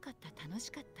知らなかった楽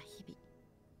しかった日々、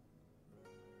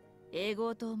英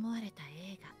語と思われた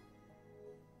映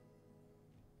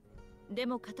画。で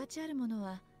も形あるもの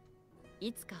は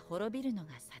いつか滅びるの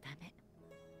が定め。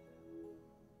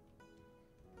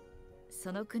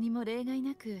その国も例外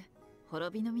なく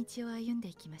滅びの道を歩んで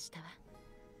いきましたわ。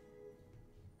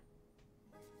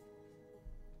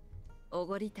お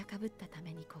ごり高ぶったた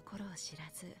めに心を知ら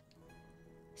ず、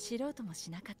知ろうともし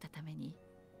なかったために、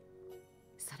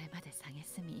それまで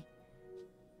蔑み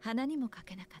鼻にもか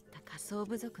けなかった仮想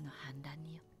部族の反乱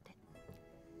によって、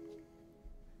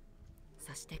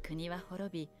そして国は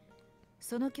滅び、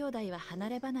その兄弟は離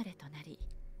れ離れとなり、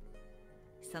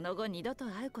その後二度と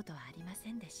会うことはありま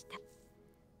せんでした。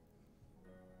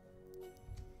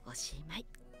おしまい。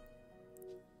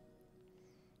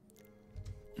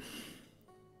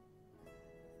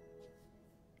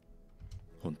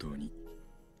本当に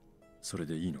それ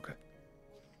でいいのか？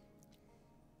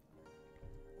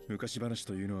昔話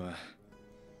というのは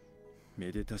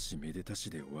めでたしめでた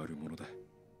しで終わるものだ。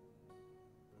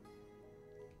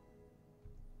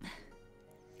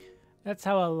That's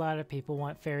how a lot of people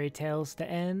want fairy tales to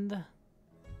end.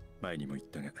 前にも言っ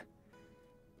たが、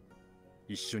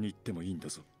一緒に行ってもいいんだ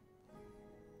ぞ。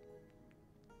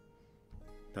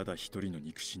ただ一人の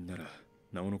肉親なら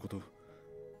なおのこと。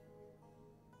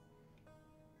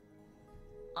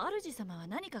主様は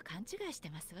何か勘違いして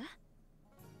ますわ。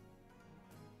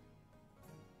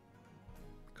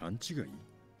勘違い？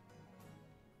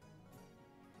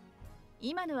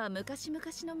今のは昔々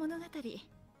の物語。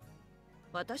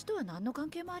私とは何の関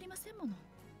係もありませんもの。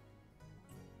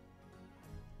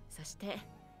そして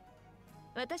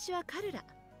私はカルラ、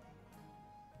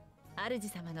主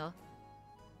様のあ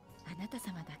なた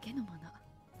様だけのもの。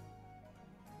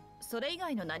それ以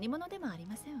外の何者でもあり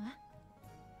ませんわ。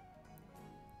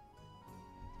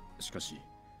しかし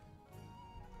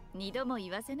二度も言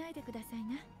わせないでください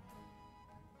な。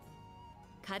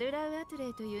カルラウ・アトゥレ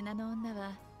イという名の女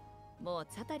はもう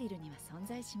ツァタリルには存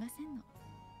在しませんの。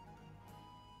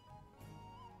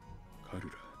カル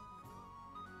ラ、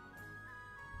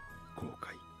後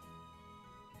悔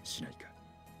しないか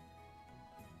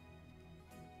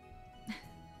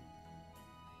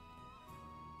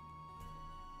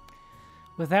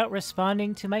？Without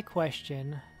responding to my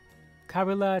question,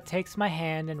 Karula takes my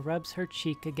hand and rubs her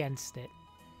cheek against it.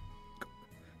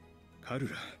 カル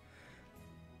ラ、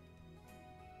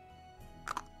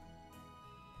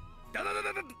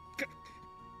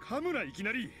噛むな、いき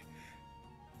なり。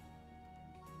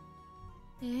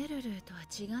エルルとは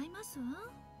違いますわ。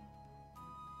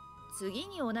次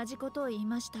に同じことを言い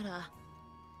ましたら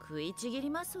食いちぎり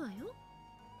ますわよ。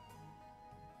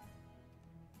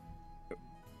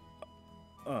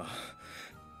あ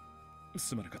あ、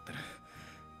すまなかったな。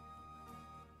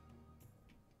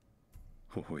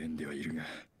微笑んではいるが、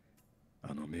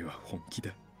あの目は本気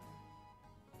だ。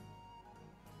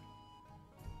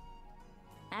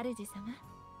主様。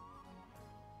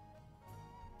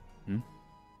ん？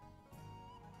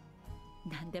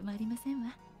何でもありません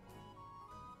わ。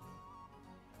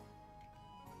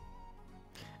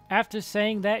After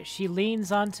saying that, she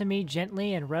leans onto me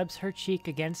gently and rubs her cheek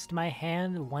against my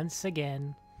hand once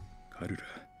again. カルラ。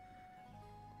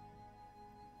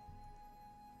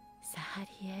サハ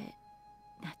リエ・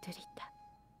ナトゥリタ。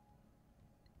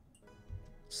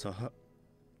サハ、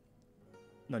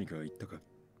何か言ったか？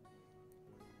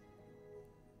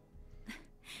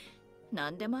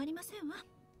何でもありませんわ。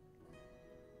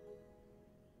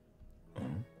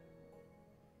ん？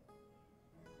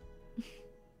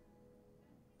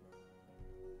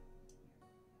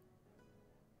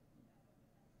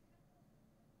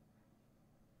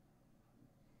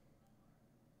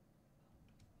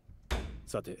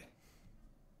さて、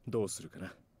どうするか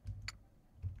な。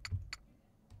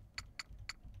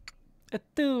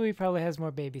Utawarerumono probably has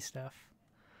more baby stuff.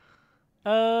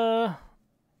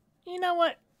 You know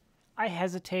what? I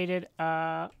hesitated,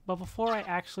 but before I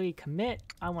actually commit,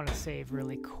 I want to save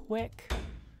really quick.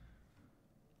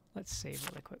 Let's save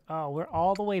really quick. Oh, we're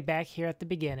all the way back here at the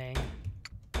beginning.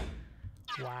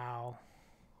 Wow.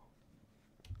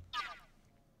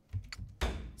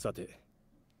 さて、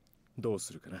どう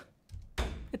するかな。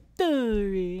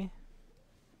Utawarerumono.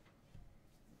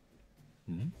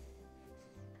 ん？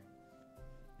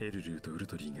エルルーとウル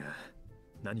トリーが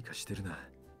何かしてるな。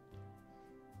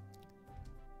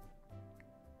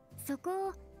そこ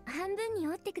を半分に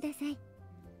折ってください。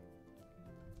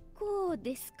こう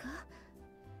ですか？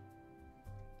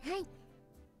はい、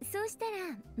そうした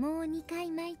らもう2回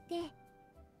巻いて。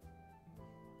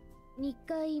2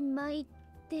回巻い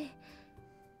て。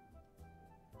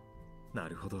な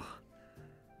るほど。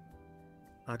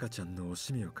赤ちゃんのお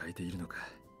しめを変えているのか。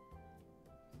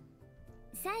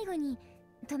最後に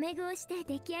留め具をして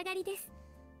出来上がりです。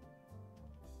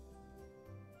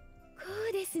こ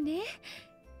うですね。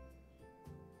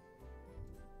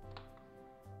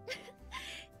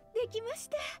できまし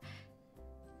た。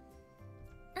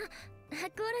あ、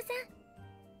白オロさ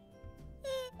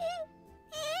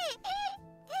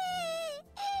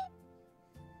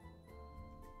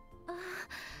ん。あ、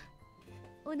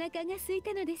お腹が空い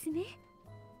たのですね。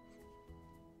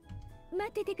待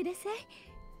っててください。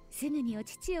すぐにお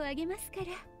乳をあげますか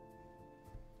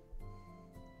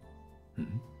ら。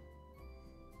ん？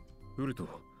ウルト、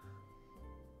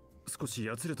少し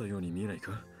やつれたように見えない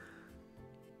か？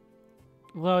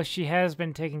 Well, she has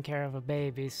been taking care of a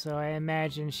baby, so I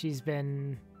imagine she's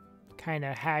been kind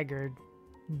of haggard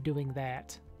doing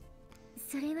that.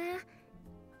 それは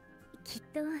きっ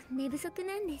と寝不足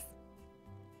なんです。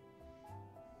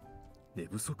寝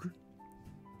不足？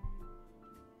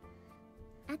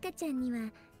赤ちゃんに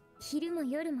は昼も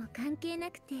夜も関係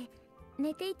なくて、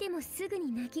寝ていてもすぐ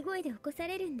に泣き声で起こさ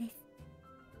れるんです。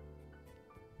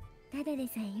ただで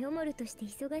さえヨモルとして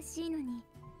忙しいのに、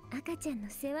赤ちゃんの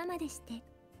世話までして。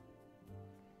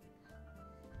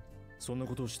そんな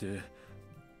ことをして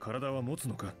体は持つ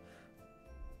のか？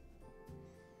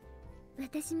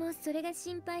私もそれが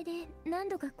心配で何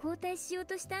度か交代しよう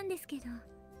としたんですけど、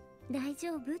大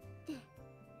丈夫って。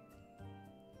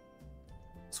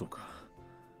そうか。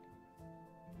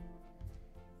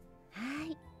は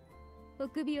い、お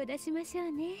首を出しましょ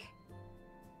うね。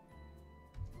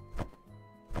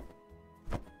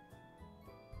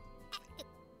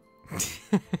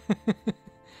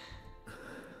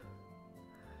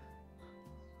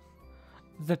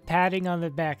The patting on the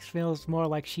back feels more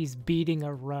like she's beating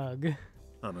a rug.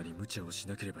 あまり無茶をし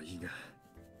なければいいが。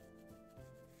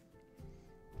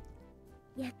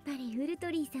やっぱりウル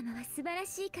トリー様は素晴ら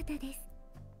しい方です。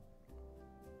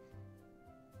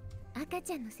赤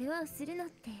ちゃんの世話をするのっ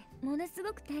てものすご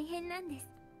く大変なんです。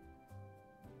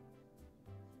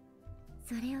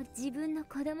それを自分の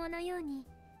子供のように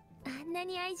あんな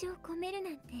に愛情を込めるな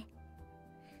んて、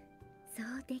そ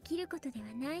うできることでは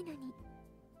ないのに。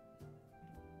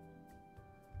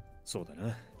そうだ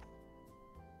な。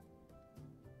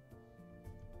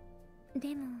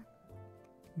でも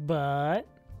But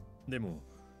でも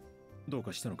どう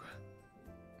かしたのか？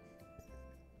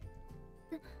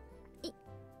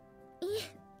い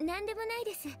え、なんでもない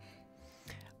です。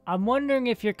I'm wondering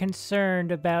if you're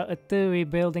concerned about Ulthury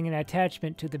building an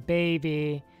attachment to the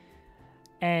baby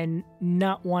and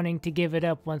not wanting to give it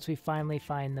up once we finally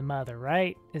find the mother,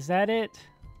 right? Is that it?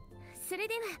 それ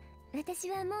では私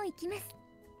はもう行きます。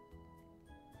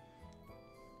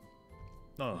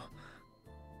ああ、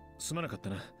すまなかった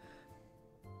な。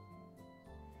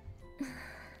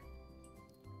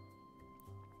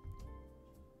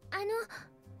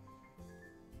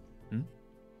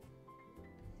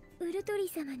ウルトリ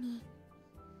ー様に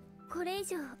これ以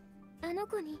上あの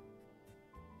子に。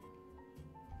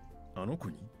あの子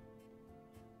に？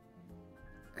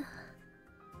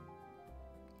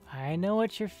 I know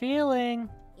what you're feeling.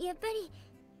 やっぱ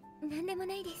りなんでも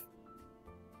ないです。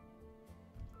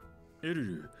エ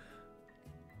ルル、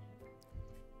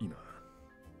今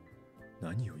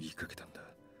何を言いかけたんだ？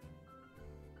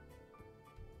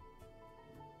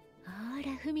ほ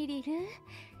らフミリル、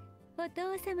お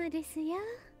父様ですよ。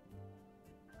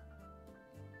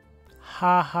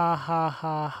Ha ha ha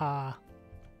ha ha.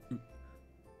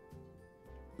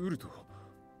 ウルト。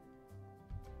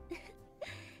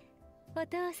お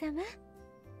父様、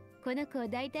この子を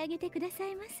抱いてあげてくださ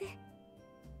いませ。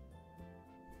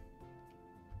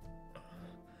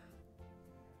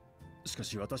しか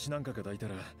し私なんかが抱いた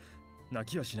ら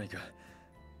泣きはしないか？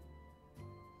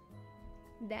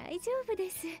大丈夫で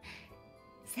す。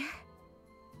さ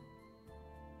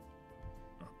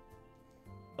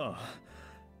あ。ああ。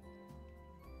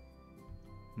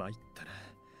参ったな。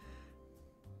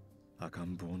赤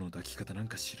ん坊の抱き方なん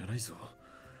か知らないぞ。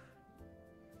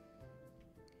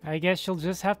I guess you'll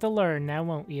just have to learn now,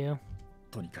 won't you?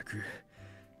 とにかく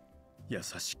優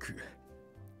しく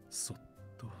そっ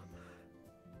と。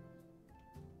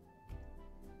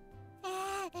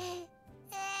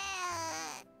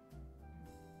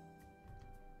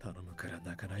頼むから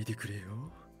泣かないでくれよ。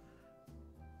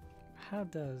How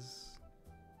does...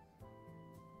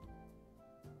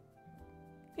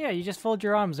 Yeah, you just fold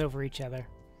your arms over each other.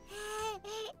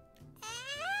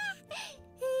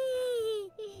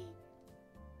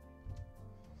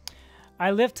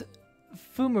 I lift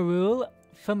Fumarul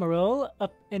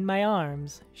up in my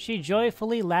arms. She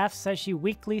joyfully laughs as she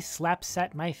weakly slaps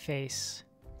at my face.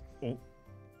 Oh.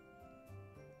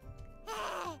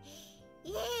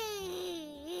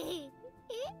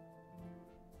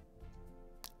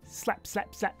 Slap,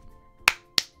 slap, slap.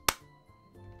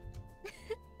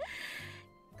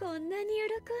 こんなに喜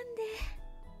んで。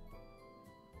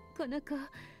この子、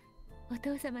お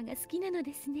父様が好きなの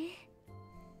ですね。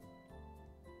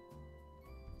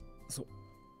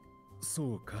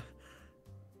そうか。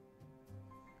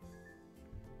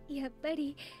やっぱ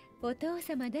りお父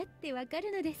様だってわか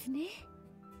るのですね。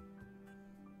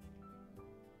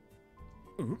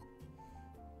うん？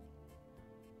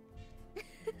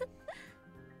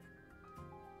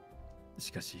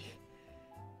しかし、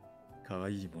可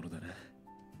愛いものだな。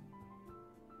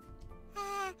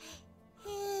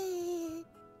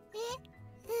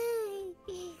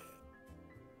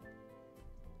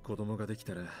子供ができ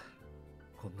たら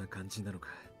こんな感じなのか。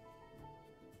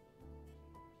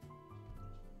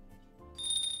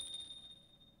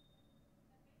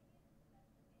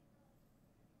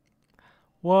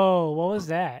Whoa, what was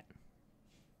that?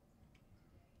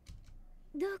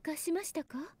 どうかしました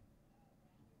か?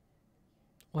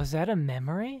 Was that a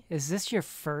memory? Is this your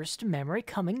first memory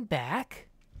coming back?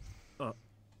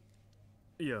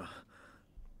 いや、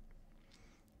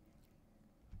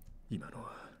今の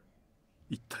は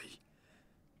一体。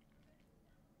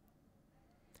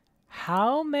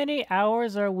How many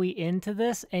hours are we into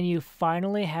this and you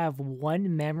finally have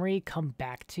one memory come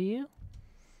back to you?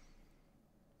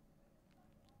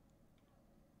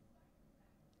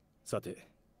 さて、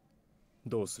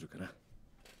どうするかな。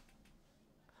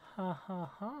Ha ha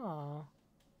ha.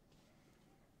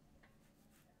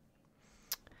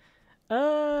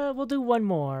 We'll do one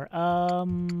more.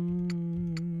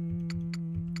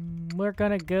 We're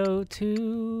gonna go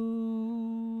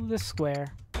to the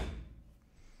square.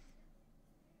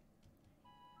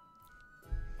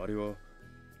 あれは。おいで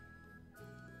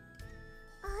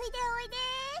おいで。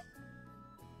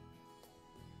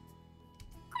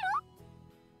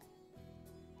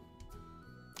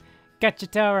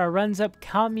Kamuchataal runs up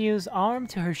Kamu's arm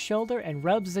to her shoulder and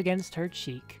rubs against her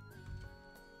cheek.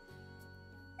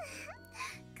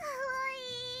 かわい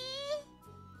い。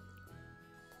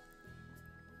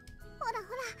ほら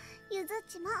ほら、ゆずっ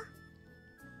ちも。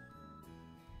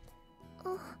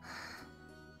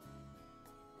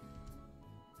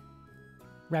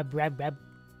Rub, rub, rub.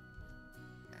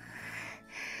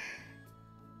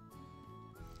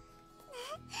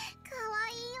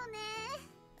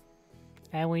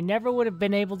 And we never would have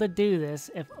been able to do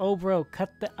this if Obro cut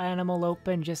the animal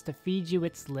open just to feed you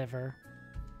its liver.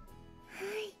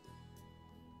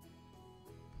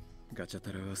 ガチャ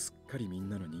タラはすっかりみん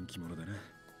なの人気者だな。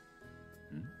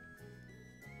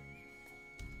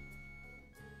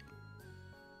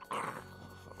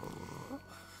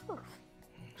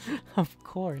Of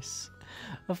course.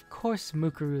 Of course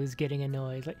Mukkuru is getting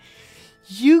annoyed. Like,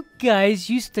 you guys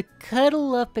used to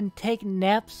cuddle up and take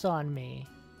naps on me.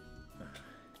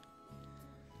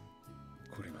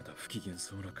 これまた不機嫌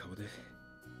そうな顔で。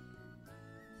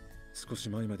少し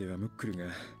前まではムックルが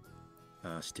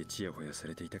ああしてチヤホヤさ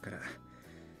れていたから、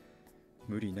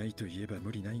無理ないと言えば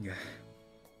無理ないが。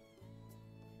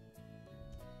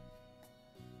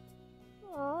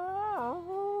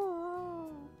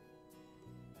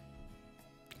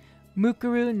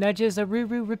Mukkuru nudges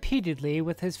Aruru repeatedly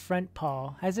with his front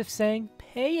paw, as if saying,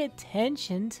 "Pay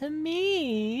attention to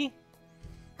me."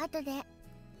 後で。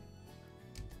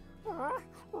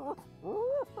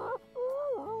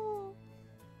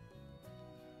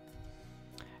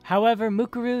However,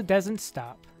 Mukkuru doesn't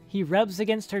stop. He rubs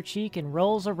against her cheek and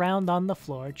rolls around on the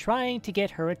floor, trying to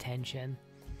get her attention.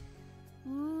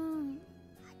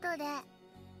 後で。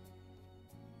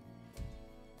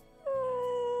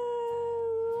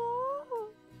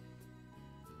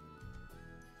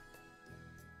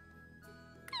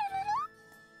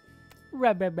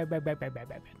Rub, rub, rub, rub, rub, rub, rub,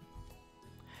 rub.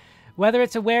 Whether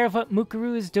it's aware of what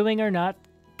Mukkuru is doing or not,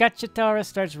 Kamuchataal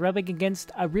starts rubbing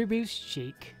against Aruru's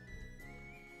cheek.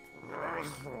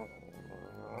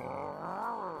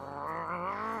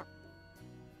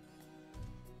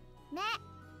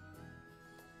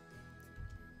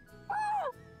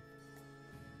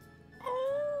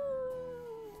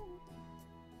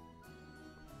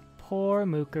 Poor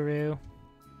Mukkuru.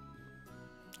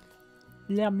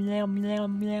 Yum, yum,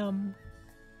 yum, yum.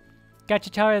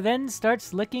 Kamuchataal then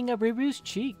starts licking Aruru's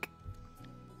cheek.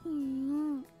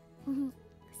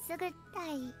 すぐった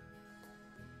い。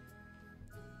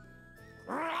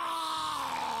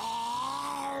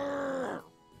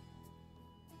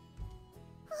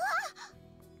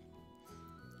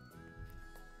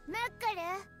ムックル、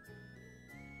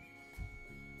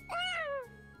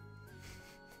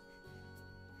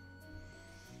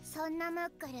そんなムッ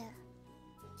クル嫌い。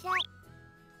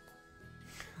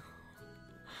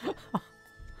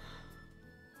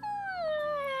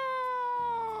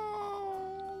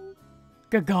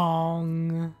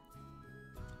Gagong.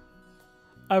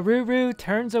 Aruru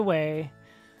turns away.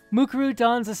 Mukkuru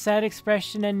dons a sad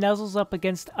expression and nuzzles up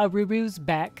against Aruru's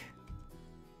back.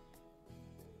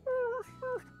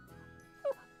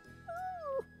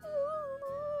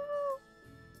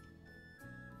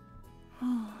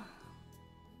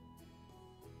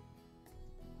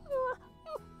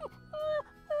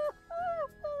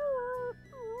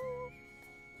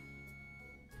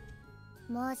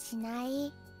 Mo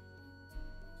shinai.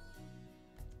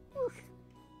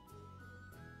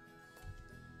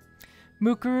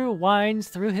 Mukkuru whines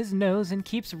through his nose and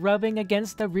keeps rubbing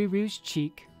against Aruru's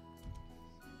cheek.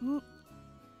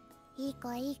 いい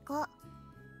子いい子。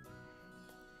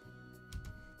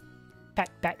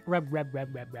 Pat, pat, rub, rub,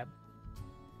 rub, rub, rub.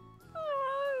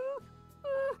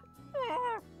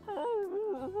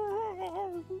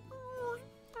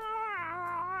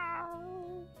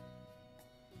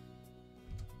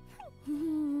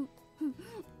 Hmm.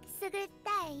 すぐっ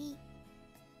たい。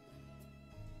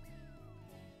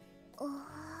おー、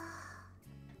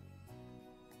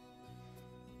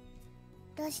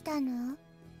どうしたの？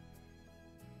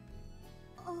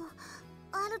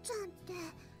あるちゃんって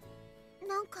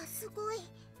なんかすごい。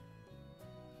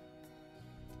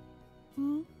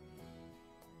ん？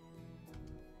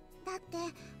だって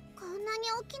こんなに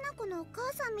大きな子のお母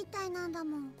さんみたいなんだ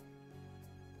もん。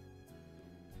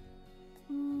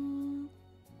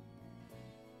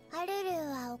アルル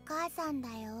はお母さんだ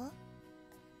よ。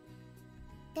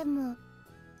でも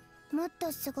もっ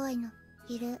とすごいの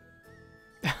いる。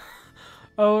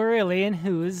Oh, really? And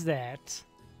who is that?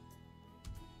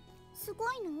 す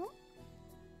ごいの？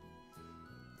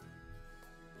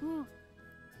うん。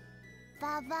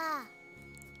ババア。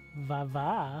 Vava.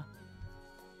 バ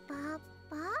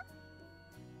バ？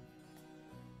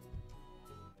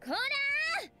こら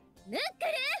ー、ムック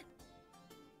ル。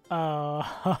 Oh. あ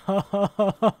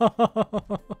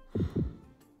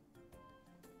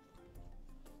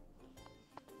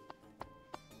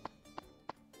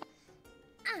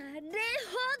れ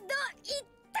ほど言っ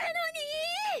たの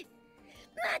に、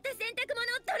また洗濯物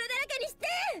を泥だらけにして。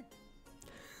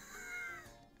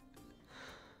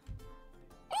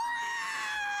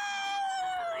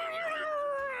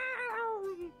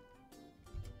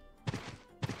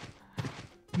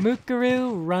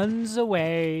Mukkuru runs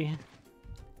away.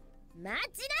 待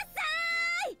ちなさ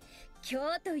い。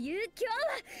今日という今日は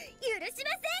許し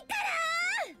ませんか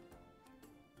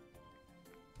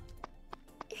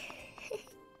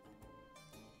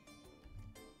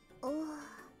ら。おお。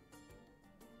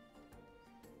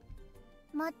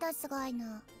もっとすごいの。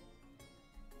あ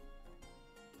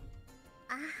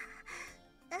あ。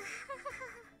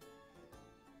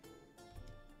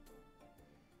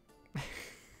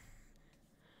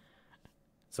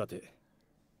さて、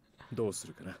どうす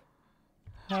るかな。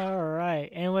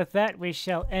Alright, and with that, we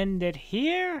shall end it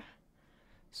here.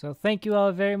 So thank you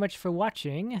all very much for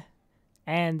watching,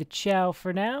 and ciao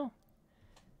for now.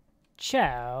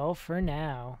 Ciao for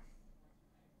now.